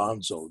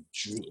 Lonzo,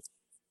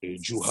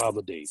 Drew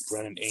Holiday,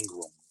 Brandon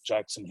Ingram,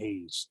 Jackson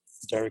Hayes,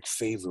 Derek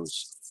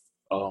Favors,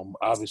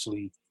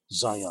 obviously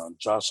Zion,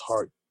 Josh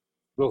Hart.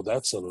 Bro,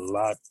 that's a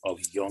lot of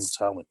young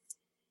talent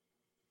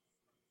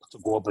to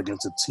go up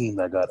against a team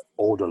that got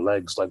older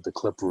legs like the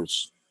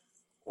Clippers,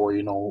 or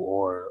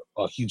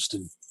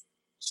Houston,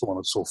 so on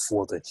and so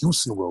forth. And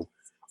Houston will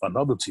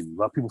another team.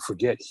 A lot of people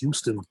forget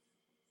Houston.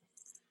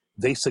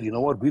 They said, you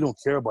know what? We don't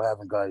care about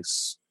having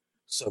guys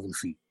 7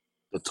 feet.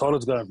 The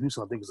tallest guy in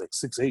Houston, I think, is like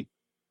 6'8",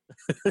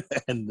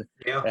 and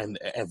Yeah.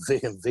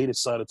 they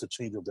decided to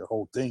change up their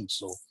whole thing.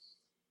 So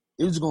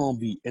it's going to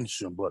be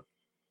interesting. But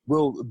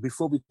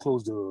before we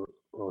close the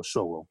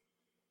show,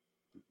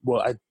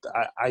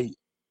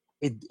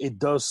 it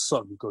does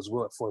suck because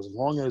for as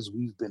long as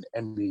we've been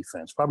NBA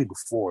fans, probably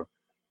before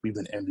we've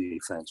been NBA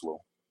fans,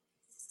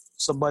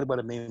 somebody by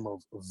the name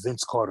of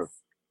Vince Carter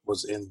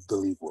was in the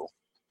league,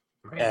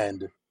 Right.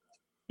 and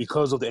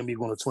because of the NBA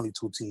going to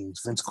 22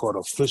 teams, Vince Carter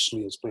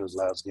officially has played his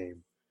last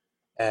game.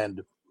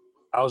 And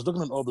I was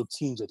looking at all the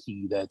teams that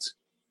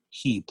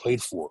he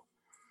played for.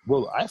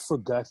 Well, I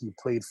forgot he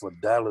played for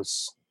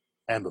Dallas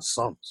and the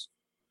Suns.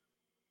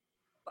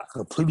 I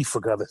completely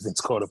forgot that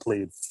Vince Carter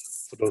played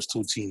for those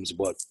two teams.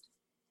 But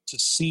to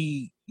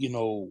see,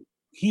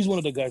 he's one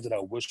of the guys that I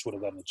wish would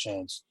have gotten a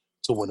chance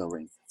to win a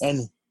ring.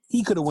 And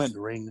he could have went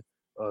ring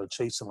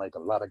chasing like a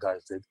lot of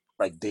guys did,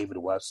 like David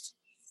West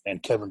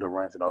and Kevin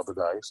Durant and other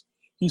guys.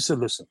 He said,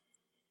 listen,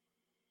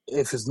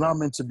 if it's not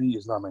meant to be,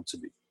 it's not meant to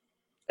be.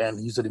 And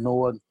he said, you know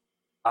what?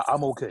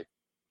 I'm okay.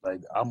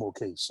 Like, I'm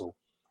okay. So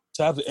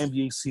to have the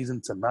NBA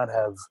season to not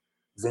have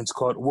Vince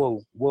Carter,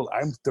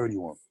 I'm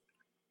 31.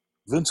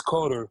 Vince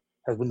Carter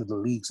has been in the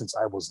league since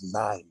I was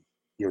 9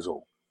 years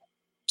old.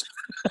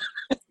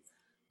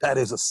 That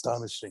is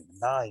astonishing.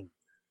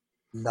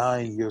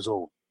 9 years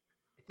old.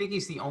 I think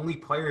he's the only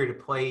player to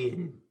play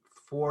in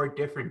 4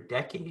 different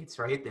decades,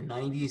 right? The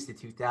 90s, the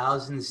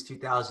 2000s,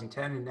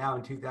 2010, and now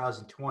in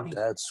 2020.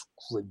 That's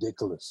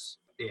ridiculous.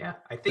 Yeah,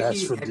 I think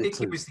That's he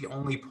ridiculous. was the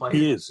only player.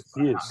 He is. If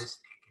I'm not mistaken.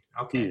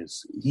 Okay.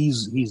 He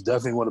is. He's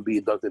definitely going to be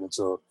inducted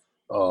into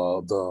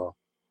the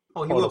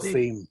Oh, he Hall will of be.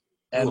 Fame.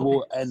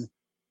 And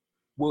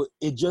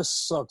it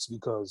just sucks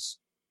because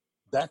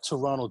that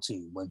Toronto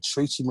team, when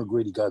Tracy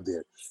McGrady got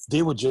there,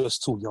 they were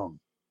just too young.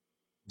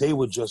 They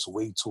were just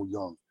way too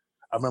young.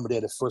 I remember they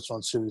had a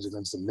first-round series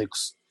against the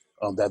Knicks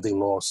that they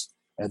lost,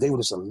 and they were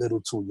just a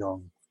little too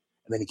young.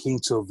 And then he came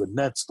to the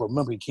Nets. But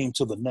remember, he came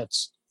to the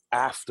Nets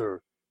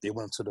after they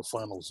went to the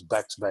finals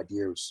back-to-back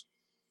years.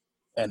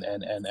 And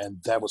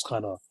that was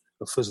kind of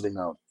fizzling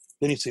out.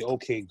 Then you say,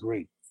 okay,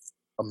 great.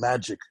 A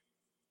Magic,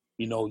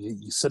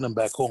 you send him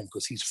back home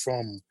because he's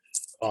from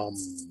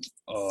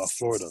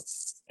Florida.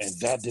 And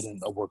that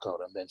didn't work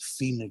out. And then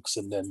Phoenix,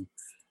 and then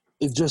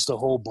it's just a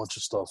whole bunch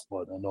of stuff.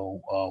 But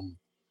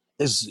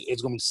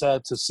it's going to be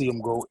sad to see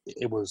him go.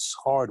 It was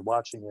hard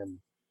watching him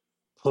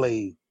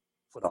play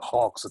for the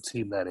Hawks, a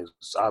team that is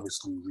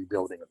obviously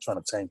rebuilding and trying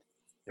to tank.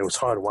 It was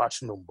hard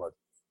watching them, but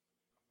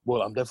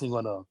I'm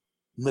definitely going to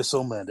miss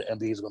him, and the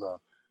NBA is going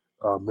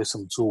to miss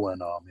him too.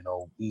 And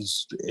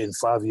he's in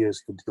 5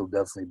 years he'll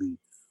definitely be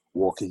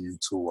walking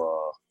into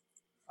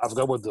I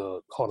forgot what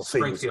the Hall of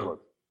Fame is.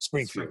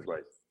 Springfield,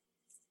 right?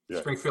 Yeah.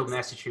 Springfield,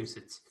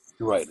 Massachusetts.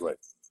 Right.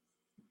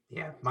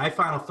 Yeah, my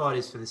final thought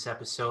is for this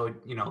episode.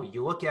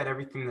 You look at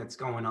everything that's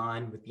going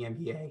on with the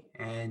NBA,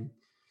 and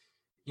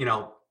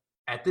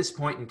at this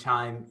point in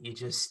time,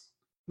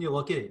 you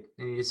look at it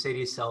and you just say to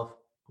yourself,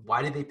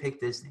 why did they pick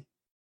Disney?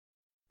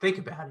 Think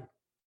about it.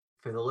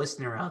 For the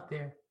listener out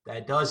there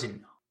that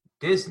doesn't know,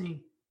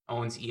 Disney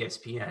owns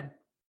ESPN.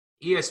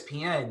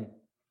 ESPN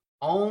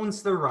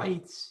owns the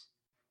rights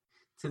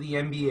to the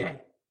NBA,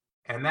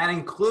 and that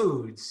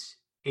includes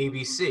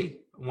ABC.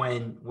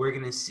 When we're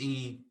going to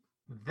see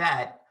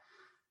that,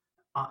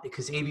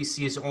 because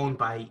ABC is owned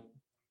by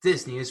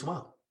Disney as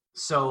well.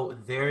 So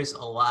there's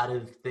a lot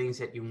of things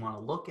that you want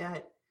to look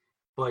at,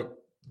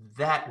 but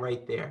that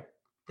right there,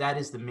 that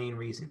is the main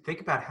reason. Think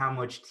about how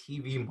much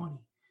TV money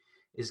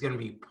is going to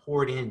be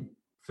poured in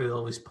for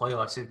those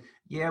playoffs. And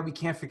yeah, we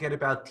can't forget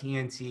about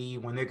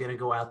TNT when they're going to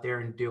go out there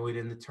and do it,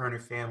 and the Turner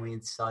family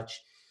and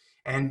such.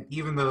 And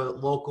even the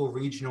local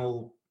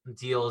regional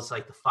deals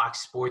like the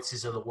Fox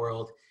Sportses of the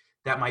world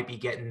that might be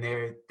getting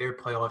their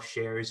playoff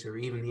shares, or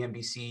even the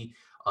NBC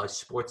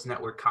Sports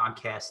Network,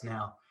 Comcast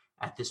now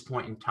at this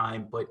point in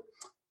time. But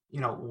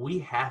we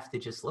have to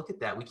just look at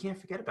that. We can't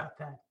forget about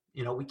that.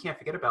 We can't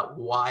forget about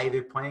why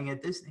they're playing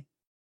at Disney.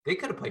 They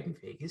could have played in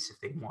Vegas if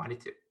they wanted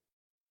to.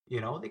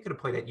 They could have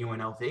played at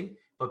UNLV,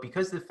 but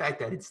because of the fact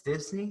that it's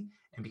Disney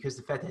and because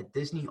of the fact that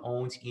Disney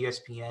owns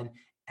ESPN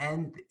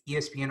and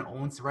ESPN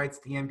owns the rights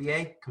to the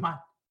NBA, come on.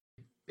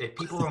 If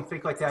people don't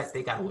think like that,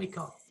 they got to wake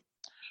up.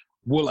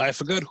 Well, I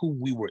forgot who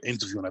we were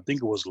interviewing. I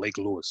think it was Lake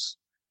Lewis.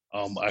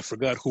 I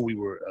forgot who we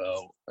were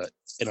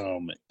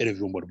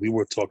interviewing, but we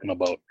were talking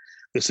about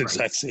this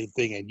exact same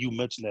thing, and you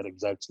mentioned that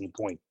exact same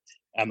point.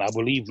 And I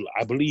believe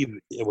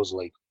it was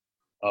like,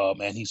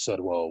 and he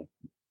said, well,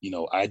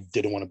 I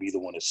didn't want to be the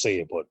one to say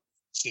it, but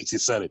since you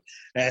said it,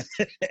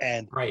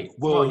 and right.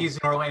 Well, he's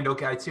an Orlando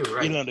guy too,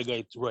 right? Orlando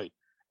guy, right?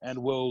 And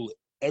well,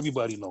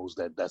 everybody knows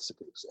that that's the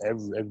case.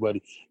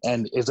 Everybody,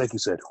 and it's like you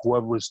said,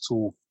 whoever is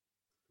too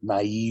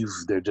naive,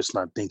 they're just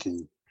not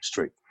thinking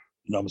straight.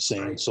 You know what I'm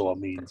saying? Right. So I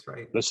mean, that's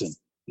right. Listen,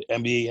 the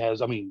NBA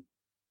has, ESPN,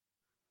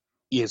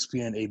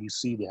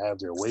 ABC, they have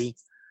their way,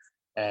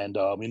 and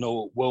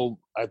well,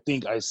 I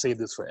think I say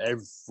this for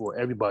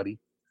everybody.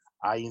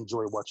 I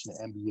enjoy watching the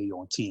NBA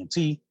on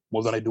TNT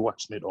more than I do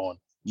watching it on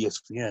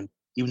ESPN.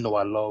 Even though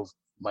I love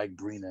Mike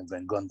Breen and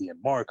Van Gundy and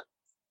Mark,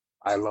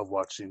 I love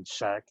watching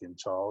Shaq and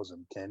Charles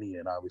and Kenny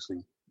and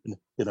obviously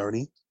and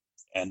Ernie,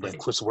 and then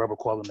Chris Webber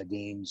calling the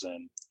games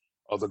and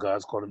other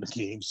guys calling the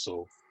games.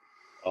 So,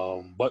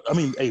 but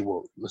hey,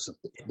 well, listen,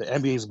 the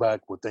NBA's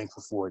back. We're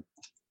thankful for it.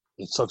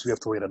 It sucks we have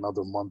to wait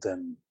another month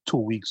and 2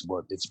 weeks,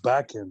 but it's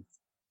back and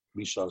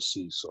we shall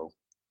see. So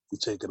we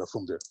take it up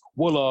from there.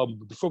 Well,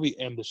 before we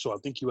end the show, I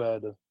think you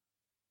had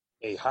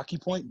a hockey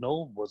point.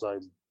 No, was I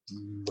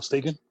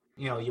mistaken?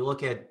 You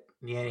look at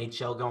the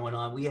NHL going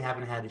on. We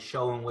haven't had a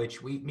show in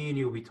which me and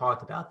you, we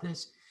talked about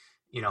this,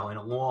 in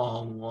a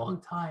long,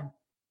 long time.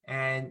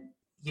 And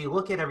you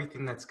look at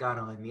everything that's gone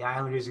on. The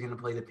Islanders are going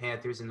to play the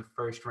Panthers in the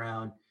first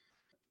round,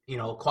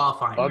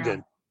 qualifying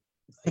round.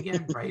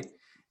 Again, right?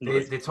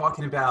 They're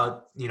talking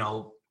about,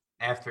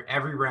 after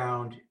every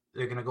round,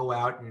 they're going to go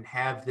out and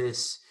have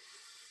this,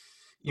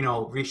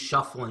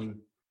 reshuffling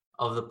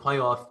of the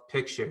playoff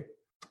picture,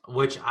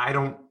 which I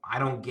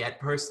don't get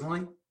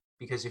personally,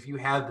 because if you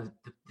have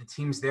the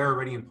teams there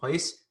already in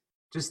place,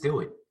 just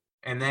do it.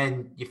 And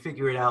then you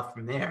figure it out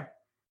from there.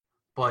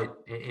 But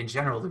in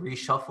general, to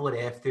reshuffle it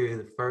after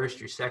the first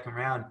or second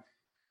round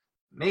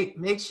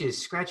makes you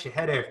scratch your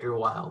head after a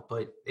while.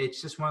 But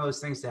it's just one of those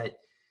things that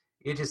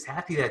you're just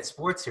happy that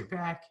sports are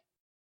back,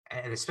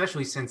 and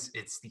especially since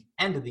it's the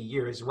end of the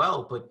year as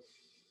well. But,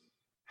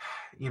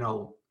 we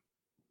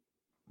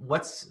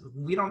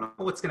don't know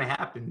what's going to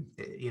happen,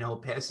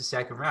 past the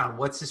second round.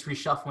 What's this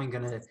reshuffling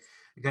going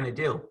to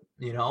do?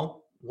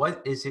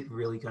 What is it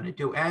really going to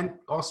do? And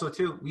also,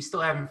 too, we still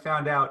haven't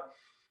found out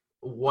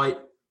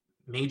what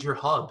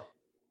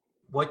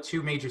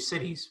two major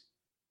cities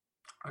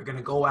are going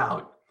to go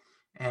out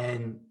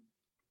and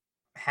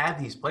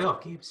have these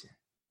playoff games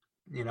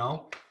in,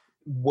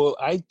 Well,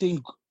 I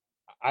think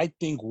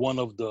one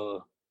of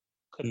the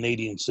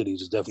Canadian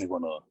cities is definitely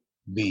going to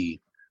be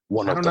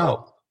one of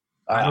the.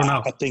 I don't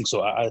know. I think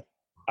so. I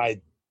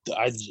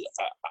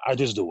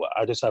just do.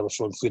 I just have a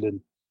strong feeling.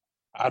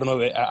 I don't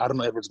know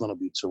if it's going to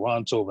be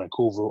Toronto,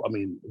 Vancouver. I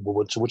mean,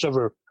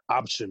 whichever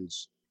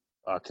options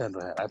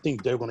Canada had. I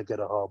think they're going to get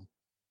a hub.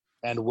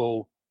 And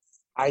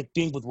I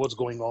think with what's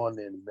going on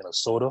in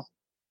Minnesota,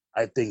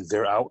 I think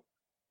they're out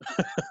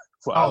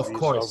for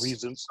obvious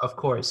reasons. Of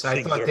course,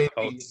 I thought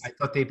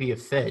they'd be a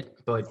fit,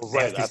 but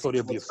right, I thought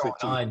they'd be a fit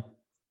too.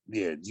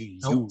 Yeah, you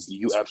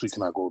absolutely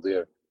cannot go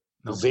there.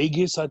 Nope.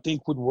 Vegas, I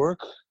think, would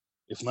work.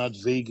 If not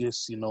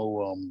Vegas,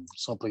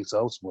 someplace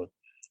else. But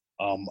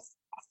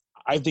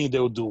I think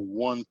they'll do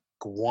one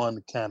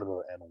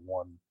Canada and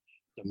one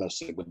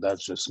domestic. But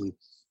that's just me.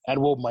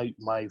 And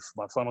my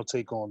final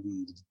take on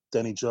the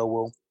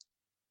NHL,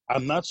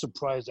 I'm not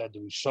surprised at the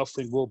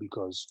reshuffling,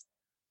 because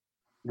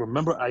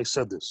remember I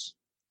said this.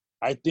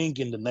 I think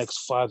in the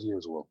next 5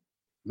 years,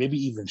 maybe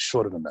even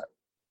shorter than that,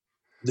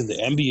 then the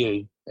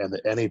NBA and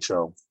the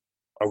NHL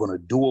are going to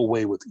do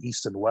away with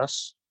East and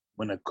West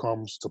when it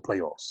comes to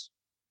playoffs.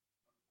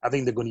 I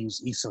think they're going to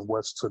use East and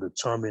West to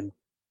determine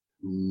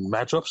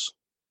matchups,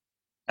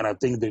 and I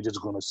think they're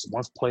just going to,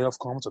 once playoff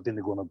comes, I think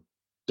they're going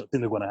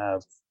to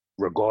have,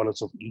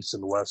 regardless of East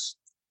and West,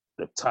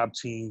 the top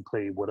team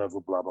play whatever,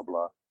 blah blah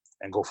blah,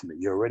 and go from there.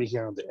 You're already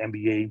hearing the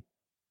NBA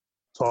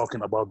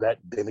talking about that.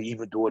 They may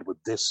even do it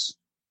with this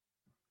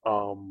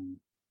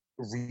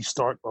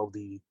restart of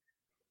the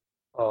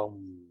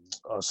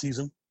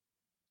season.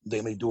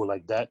 They may do it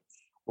like that.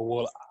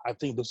 But I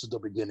think this is the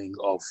beginning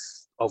of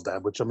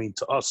that, which I mean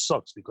to us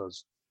sucks,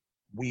 because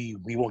we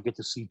won't get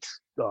to see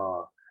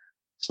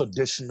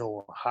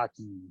traditional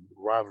hockey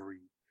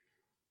rivalry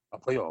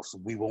playoffs.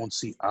 We won't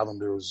see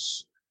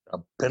Islanders,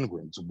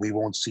 Penguins. We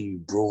won't see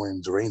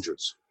Bruins,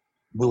 Rangers.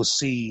 We'll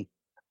see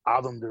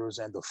Islanders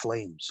and the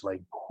Flames,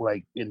 like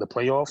in the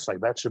playoffs. Like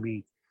that should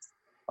be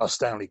a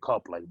Stanley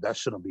Cup. Like that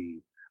shouldn't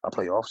be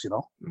playoffs, you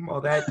know.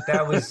 Well, that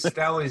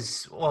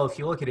was well. If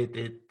you look at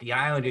it, the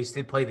Islanders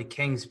did play the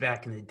Kings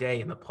back in the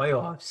day in the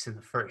playoffs in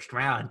the first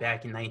round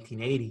back in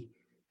 1980,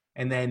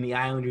 and then the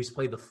Islanders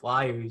played the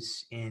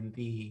Flyers in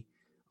the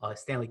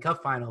Stanley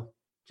Cup final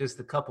just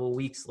a couple of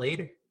weeks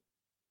later.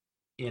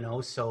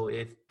 So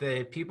if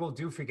the people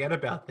do forget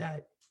about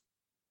that,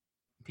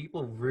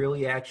 people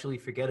really actually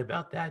forget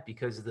about that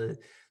because of the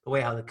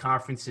way how the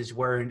conferences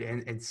were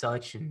and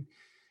such, and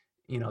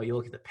you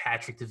look at the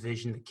Patrick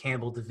division, the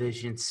Campbell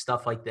division,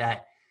 stuff like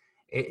that.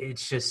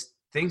 It's just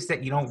things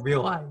that you don't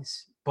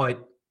realize.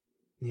 But,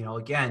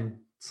 again,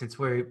 since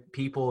we're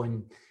people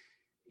and,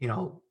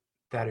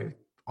 that are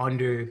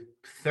under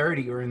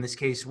 30, or in this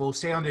case, we'll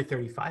say under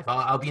 35.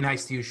 I'll be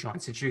nice to you, Sean,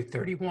 since you're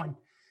 31.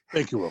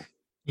 Thank you, Will.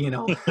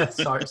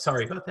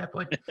 Sorry about that.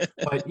 But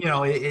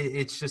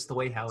it's just the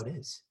way how it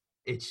is.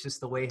 It's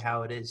just the way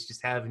how it is.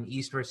 Just having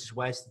East versus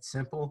West, it's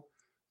simple.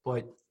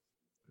 But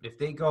if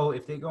they go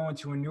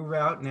into a new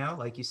route now,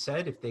 like you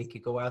said, if they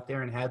could go out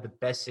there and have the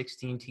best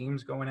 16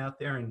 teams going out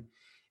there and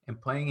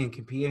playing and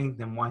competing,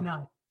 then why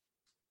not?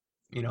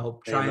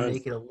 Try and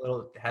make it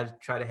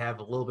try to have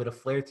a little bit of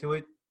flair to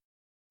it.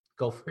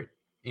 Go for it,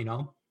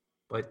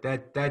 But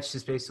that's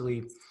just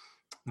basically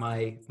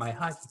my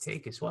hockey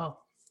take as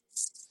well.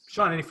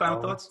 Sean, any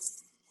final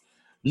thoughts?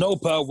 No,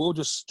 pal. We'll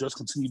just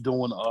continue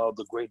doing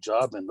the great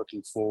job and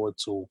looking forward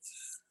to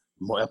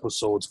more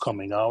episodes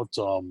coming out,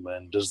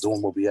 and just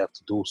doing what we have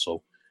to do.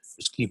 So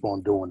just keep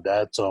on doing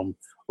that.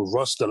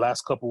 Russ, the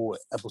last couple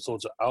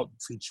episodes are out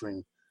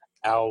featuring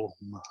Al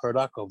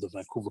Murdoch of the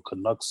Vancouver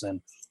Canucks,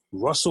 and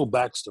Russell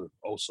Baxter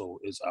also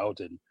is out.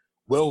 And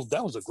well,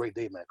 that was a great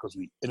day, man, because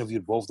we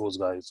interviewed both those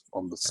guys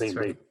on the same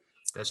day.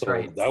 That's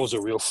right. That was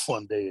a real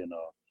fun day, and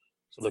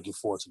so looking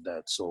forward to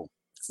that. So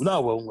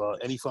now, well,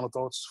 any final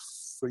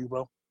thoughts for you,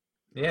 bro?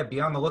 Yeah,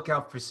 be on the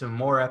lookout for some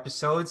more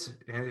episodes.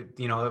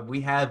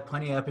 We have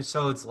plenty of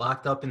episodes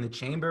locked up in the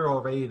chamber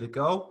all ready to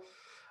go.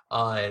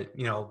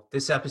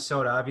 This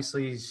episode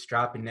obviously is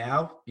dropping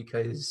now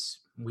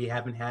because we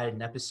haven't had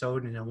an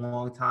episode in a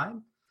long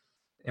time,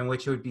 in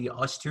which it would be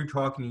us two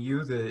talking to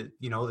you,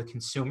 the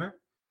consumer.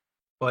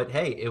 But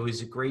hey, it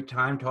was a great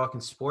time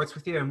talking sports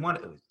with you. And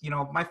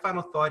my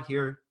final thought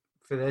here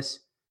for this,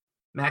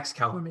 Max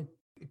Kellerman,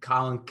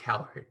 Colin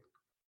Cowherd.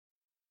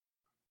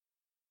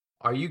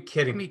 Are you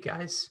kidding me,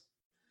 guys?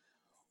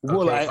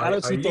 Well, I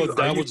honestly thought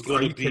that was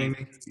going to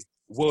be.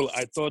 Well,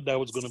 I thought that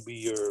was going to be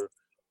your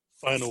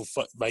final,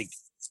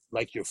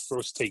 like your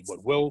first take.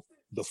 But well,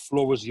 the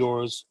floor is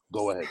yours.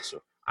 Go ahead, sir.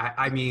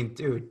 I mean,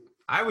 dude,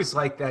 I was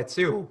like that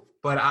too.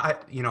 But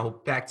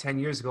back 10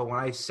 years ago when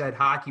I said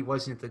hockey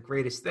wasn't the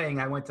greatest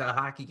thing, I went to a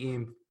hockey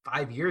game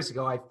 5 years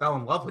ago. I fell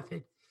in love with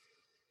it.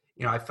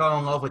 I fell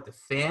in love with the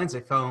fans.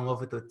 I fell in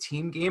love with the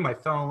team game. I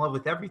fell in love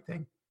with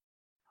everything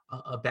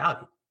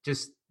about it.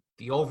 Just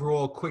the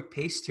overall quick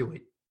pace to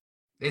it.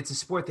 It's a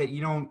sport that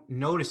you don't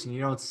notice and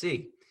you don't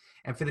see.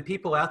 And for the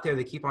people out there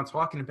that keep on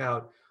talking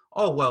about,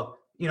 oh, well,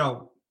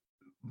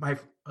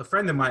 a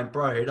friend of mine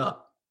brought it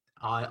up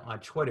on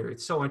Twitter.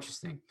 It's so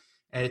interesting.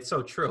 And it's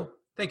so true.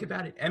 Think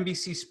about it.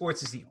 NBC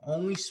Sports is the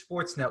only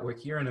sports network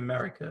here in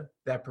America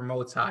that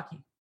promotes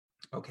hockey.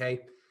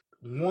 Okay?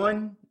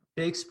 One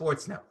big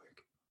sports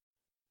network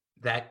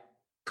that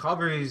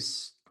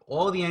covers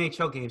all the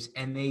NHL games,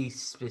 and they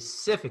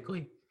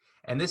specifically,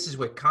 and this is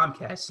with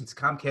Comcast, since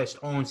Comcast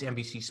owns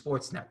NBC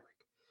Sports Network,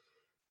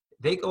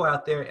 they go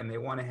out there and they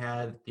want to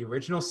have the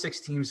original 6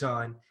 teams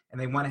on,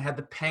 and they want to have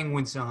the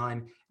Penguins on,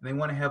 and they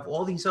want to have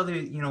all these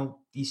other,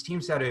 these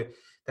teams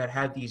that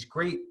have these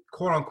great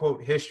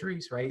quote-unquote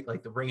histories, right?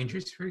 Like the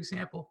Rangers, for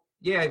example.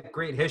 Yeah,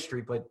 great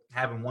history, but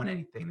haven't won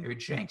anything. They're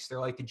jinx. They're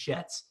like the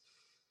Jets.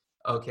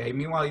 Okay,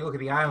 meanwhile, you look at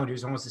the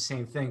Islanders, almost the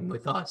same thing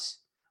with us.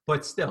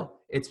 But still,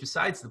 it's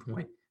besides the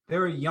point.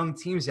 There are young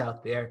teams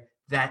out there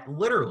that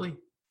literally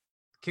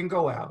can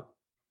go out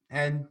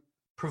and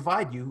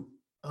provide you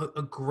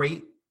a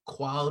great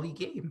quality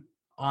game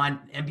on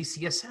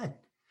NBCSN.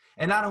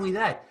 And not only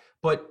that,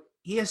 but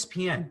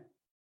ESPN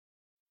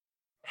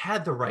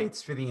had the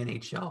rights for the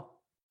NHL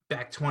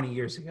back 20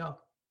 years ago.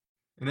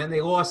 And then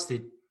they lost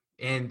it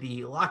in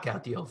the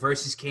lockout deal.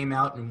 Versus came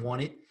out and won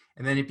it,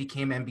 and then it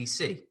became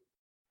NBC.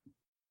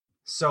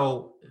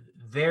 So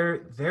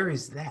there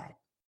is that.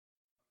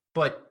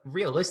 But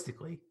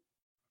realistically,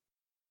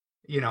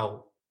 you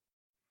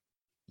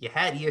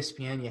had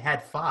ESPN, you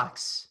had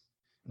Fox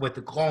with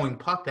the glowing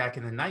puck back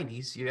in the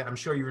 90s. I'm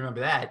sure you remember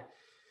that.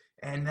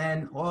 And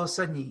then all of a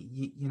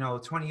sudden,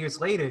 20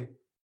 years later,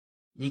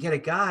 you get a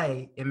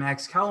guy in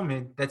Max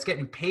Kellerman that's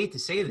getting paid to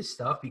say this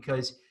stuff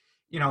because,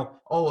 I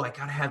got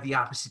to have the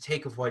opposite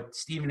take of what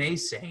Stephen A.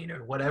 is saying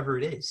or whatever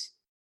it is.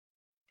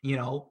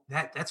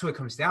 That's what it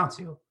comes down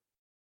to.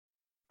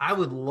 I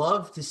would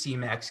love to see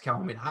Max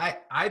Kellerman.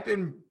 I've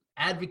been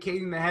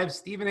advocating to have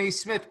Stephen A.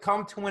 Smith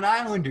come to an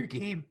Islander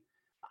game.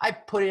 I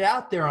put it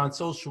out there on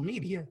social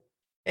media.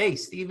 Hey,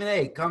 Stephen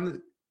A.,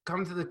 come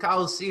to the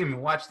Coliseum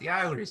and watch the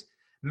Islanders.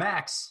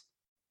 Max,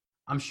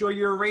 I'm sure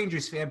you're a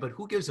Rangers fan, but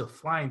who gives a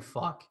flying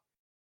fuck?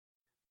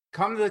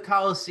 Come to the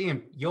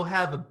Coliseum. You'll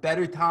have a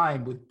better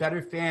time with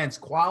better fans,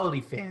 quality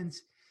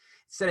fans,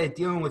 instead of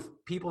dealing with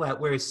people that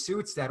wear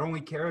suits that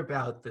only care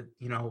about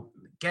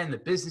getting the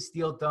business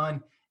deal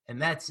done,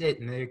 and that's it,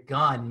 and they're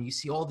gone. And you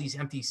see all these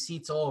empty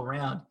seats all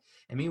around.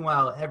 And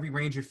meanwhile, every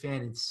Ranger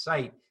fan in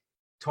sight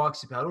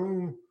talks about,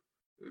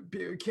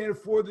 I can't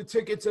afford the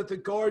tickets at the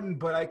Garden,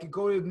 but I could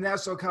go to the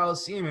Nassau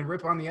Coliseum and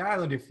rip on the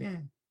Islander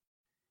fan.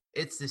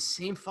 It's the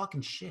same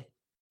fucking shit.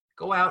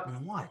 Go out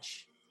and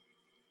watch.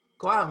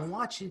 Go out and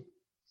watch it.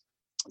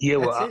 Yeah,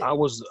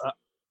 well,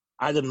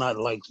 I did not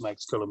like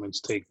Max Kellerman's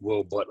take,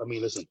 Will, but I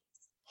mean, listen.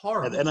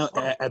 Horrible.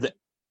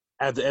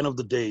 At the end of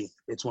the day,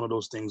 it's one of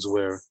those things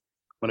where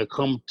when it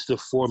comes to the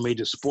four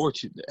major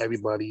sports,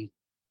 everybody,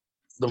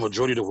 the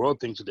majority of the world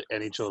thinks that the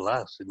NHL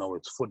last.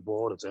 It's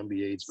football, it's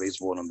NBA, it's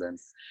baseball, and then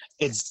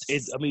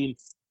I mean,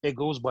 it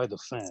goes by the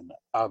fan,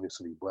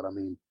 obviously. But I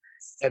mean,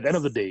 at the end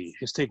of the day,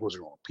 his take was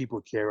wrong.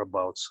 People care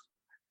about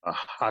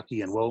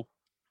hockey, and well,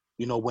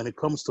 when it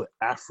comes to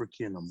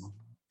African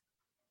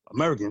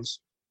Americans,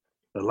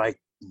 like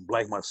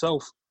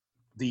myself,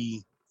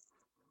 the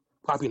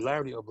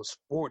popularity of the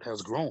sport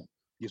has grown.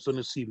 You're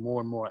starting to see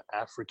more and more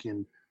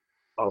African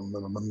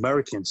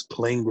Americans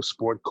playing the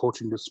sport,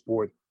 coaching the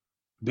sport,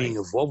 being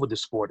involved with the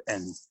sport.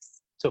 And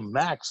to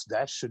Max,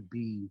 that should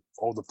be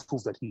all the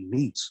proof that he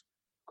needs.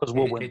 Because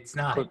it's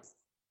not.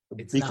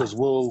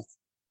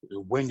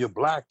 When you're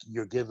black,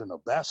 you're given a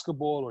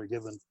basketball or you're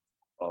given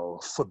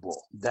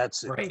football.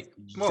 That's it. Right.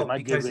 Well,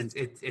 because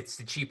it's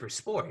the cheaper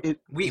sport.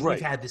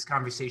 We've had this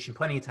conversation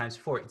plenty of times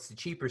before. It's the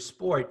cheaper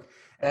sport.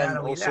 And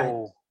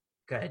also,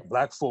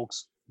 black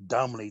folks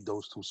dominate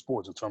those two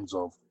sports in terms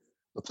of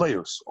the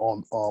players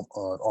on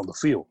the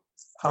field.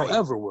 Right.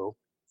 However, Will,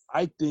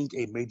 I think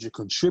a major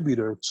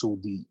contributor to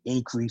the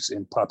increase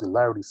in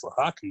popularity for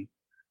hockey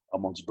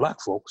amongst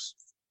black folks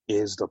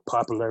is the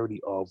popularity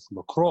of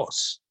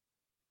lacrosse.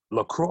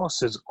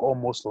 Lacrosse is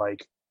almost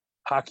like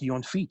hockey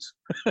on feet,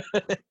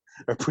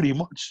 pretty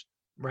much.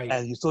 Right.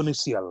 And you're starting to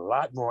see a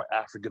lot more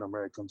African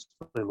Americans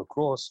play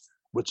lacrosse,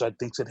 which I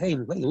think said, hey,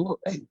 look,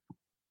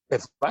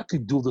 if I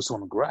could do this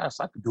on the grass,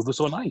 I could do this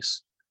on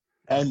ice.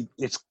 And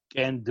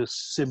the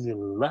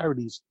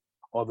similarities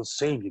are the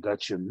same. You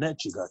got your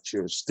net, you got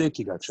your stick,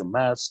 you got your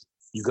mask,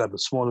 you got the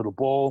small little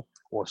ball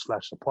or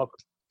slash the puck.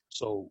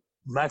 So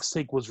Max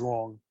take was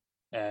wrong,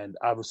 and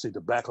obviously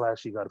the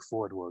backlash he got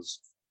for it was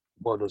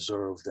well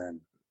deserved. And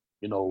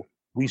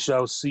we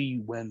shall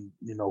see when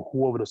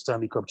whoever the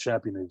Stanley Cup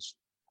champion is.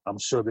 I'm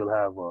sure they'll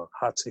have a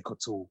hot take or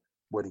two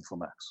waiting for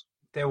Max.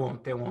 They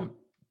won't.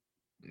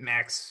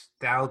 Max,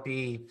 that'll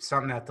be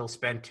something that they'll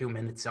spend 2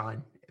 minutes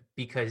on,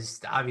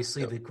 because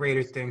obviously the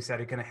greater things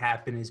that are going to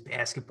happen is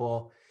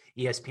basketball.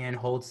 ESPN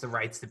holds the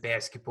rights to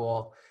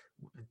basketball,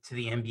 to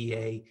the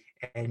NBA,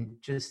 and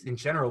just in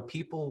general,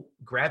 people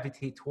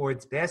gravitate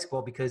towards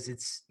basketball because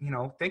it's,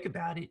 think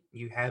about it.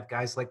 You have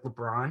guys like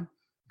LeBron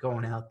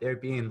going out there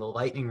being the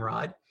lightning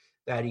rod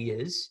that he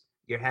is.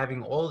 You're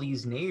having all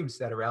these names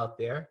that are out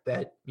there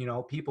that,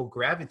 people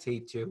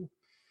gravitate to,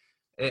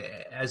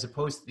 as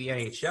opposed to the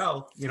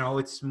NHL.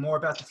 It's more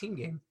about the team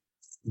game.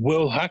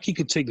 Well, hockey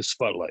could take the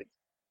spotlight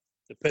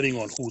depending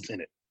on who's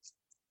in it.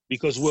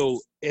 Because,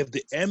 if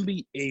the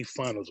NBA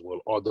finals,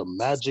 are the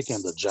Magic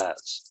and the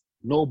Jazz,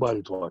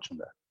 nobody's watching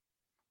that.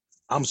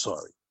 I'm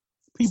sorry.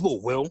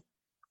 People will,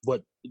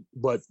 but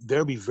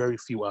there'll be very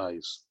few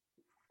eyes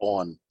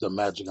on the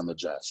Magic and the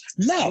Jazz.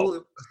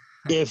 Now,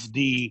 if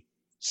the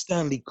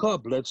Stanley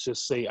Cup, let's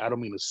just say, I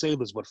don't mean to say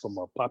this, but from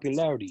a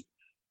popularity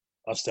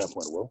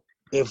standpoint,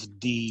 if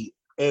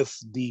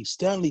the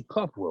Stanley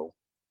Cup,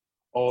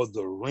 or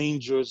the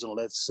Rangers, and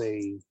let's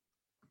say,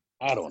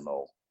 I don't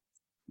know,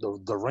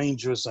 the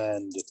Rangers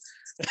and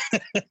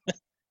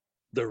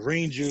the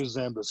Rangers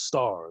and the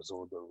Stars,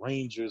 or the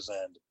Rangers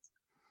and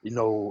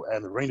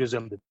and the Rangers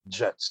and the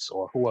Jets,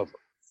 or whoever.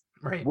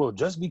 Right. Well,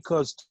 just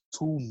because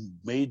two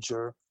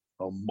major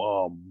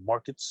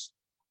markets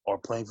are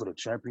playing for the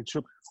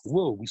championship,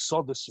 we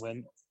saw this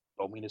when,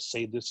 I don't mean to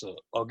say this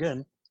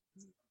again,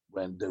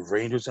 when the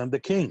Rangers and the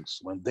Kings,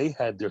 when they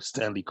had their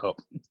Stanley Cup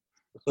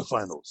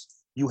finals,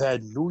 you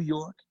had New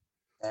York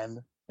and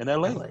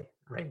LA.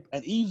 Right.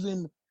 And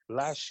even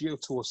last year,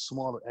 to a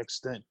smaller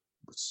extent,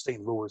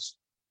 St. Louis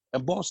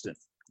and Boston,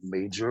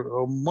 major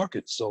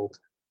markets. So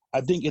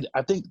I think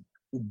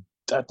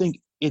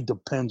it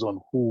depends on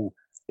who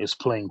is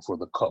playing for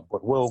the cup.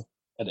 But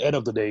at the end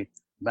of the day,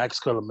 Max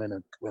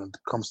Kellerman, when it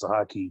comes to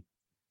hockey,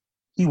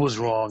 he was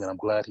wrong, and I'm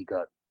glad he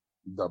got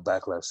the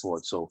backlash for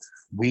it. So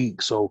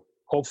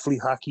hopefully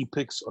hockey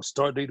picks a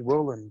start date,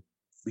 and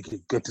we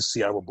can get to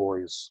see our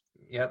boys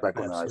back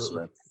on the ice,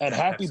 man. And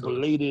happy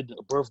belated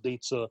birthday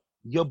to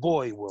your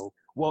boy, Will.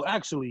 Well,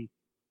 actually,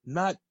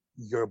 not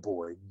your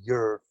boy,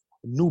 your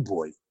new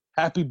boy.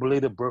 Happy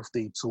belated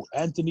birthday to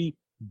Anthony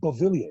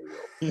Beauvillier,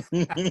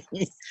 Will.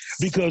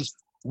 Because,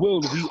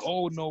 Will, we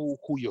all know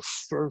who your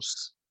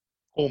first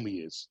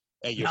homie is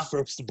and your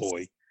first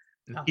boy.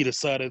 No. He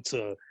decided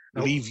to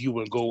leave you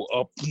and go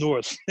up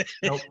north.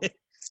 Nope.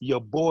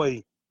 Your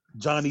boy,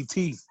 Johnny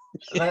T.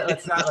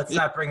 Let's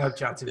not bring up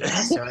Johnson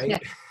Bass, all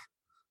right?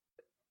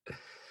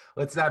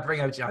 let's not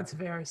bring up John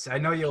Tavares. I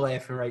know you're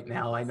laughing right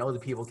now. I know the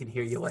people can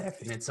hear you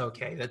laughing. It's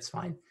okay. That's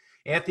fine.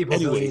 Anthony Beauvillier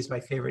Anyway. is my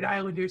favorite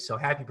Islander, so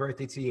happy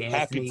birthday to you,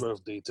 Anthony. Happy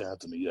birthday to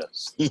Anthony,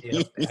 yes.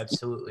 Yeah,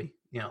 absolutely.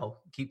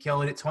 Keep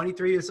killing it.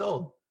 23 years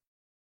old.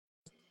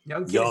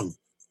 Young kid. Young.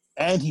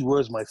 And he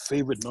wears my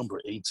favorite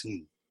number,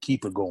 18.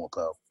 Keep it going,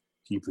 pal.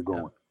 Keep it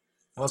going.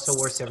 Yeah. Also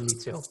wore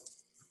 72.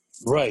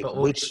 Right, But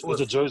which is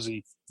a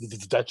jersey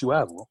that you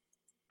have, huh?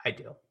 I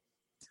do.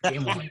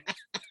 Game one.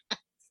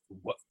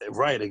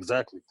 Right,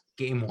 exactly.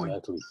 Game one.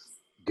 Exactly.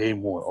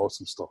 Game one.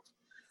 Awesome stuff.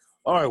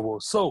 All right, well,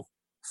 so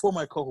for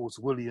my co-host,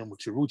 William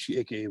Chirucci,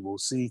 a.k.a. We'll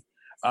See,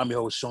 I'm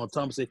your host, Sean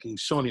Thomas, a.k.a.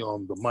 Shawnee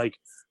on the mic,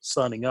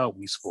 signing out.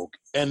 We spoke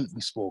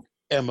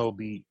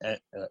MLB,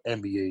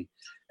 NBA,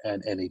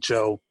 and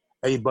NHL.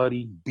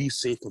 Everybody, be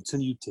safe.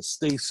 Continue to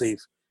stay safe.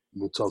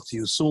 We'll talk to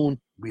you soon.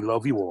 We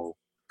love you all.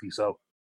 Peace out.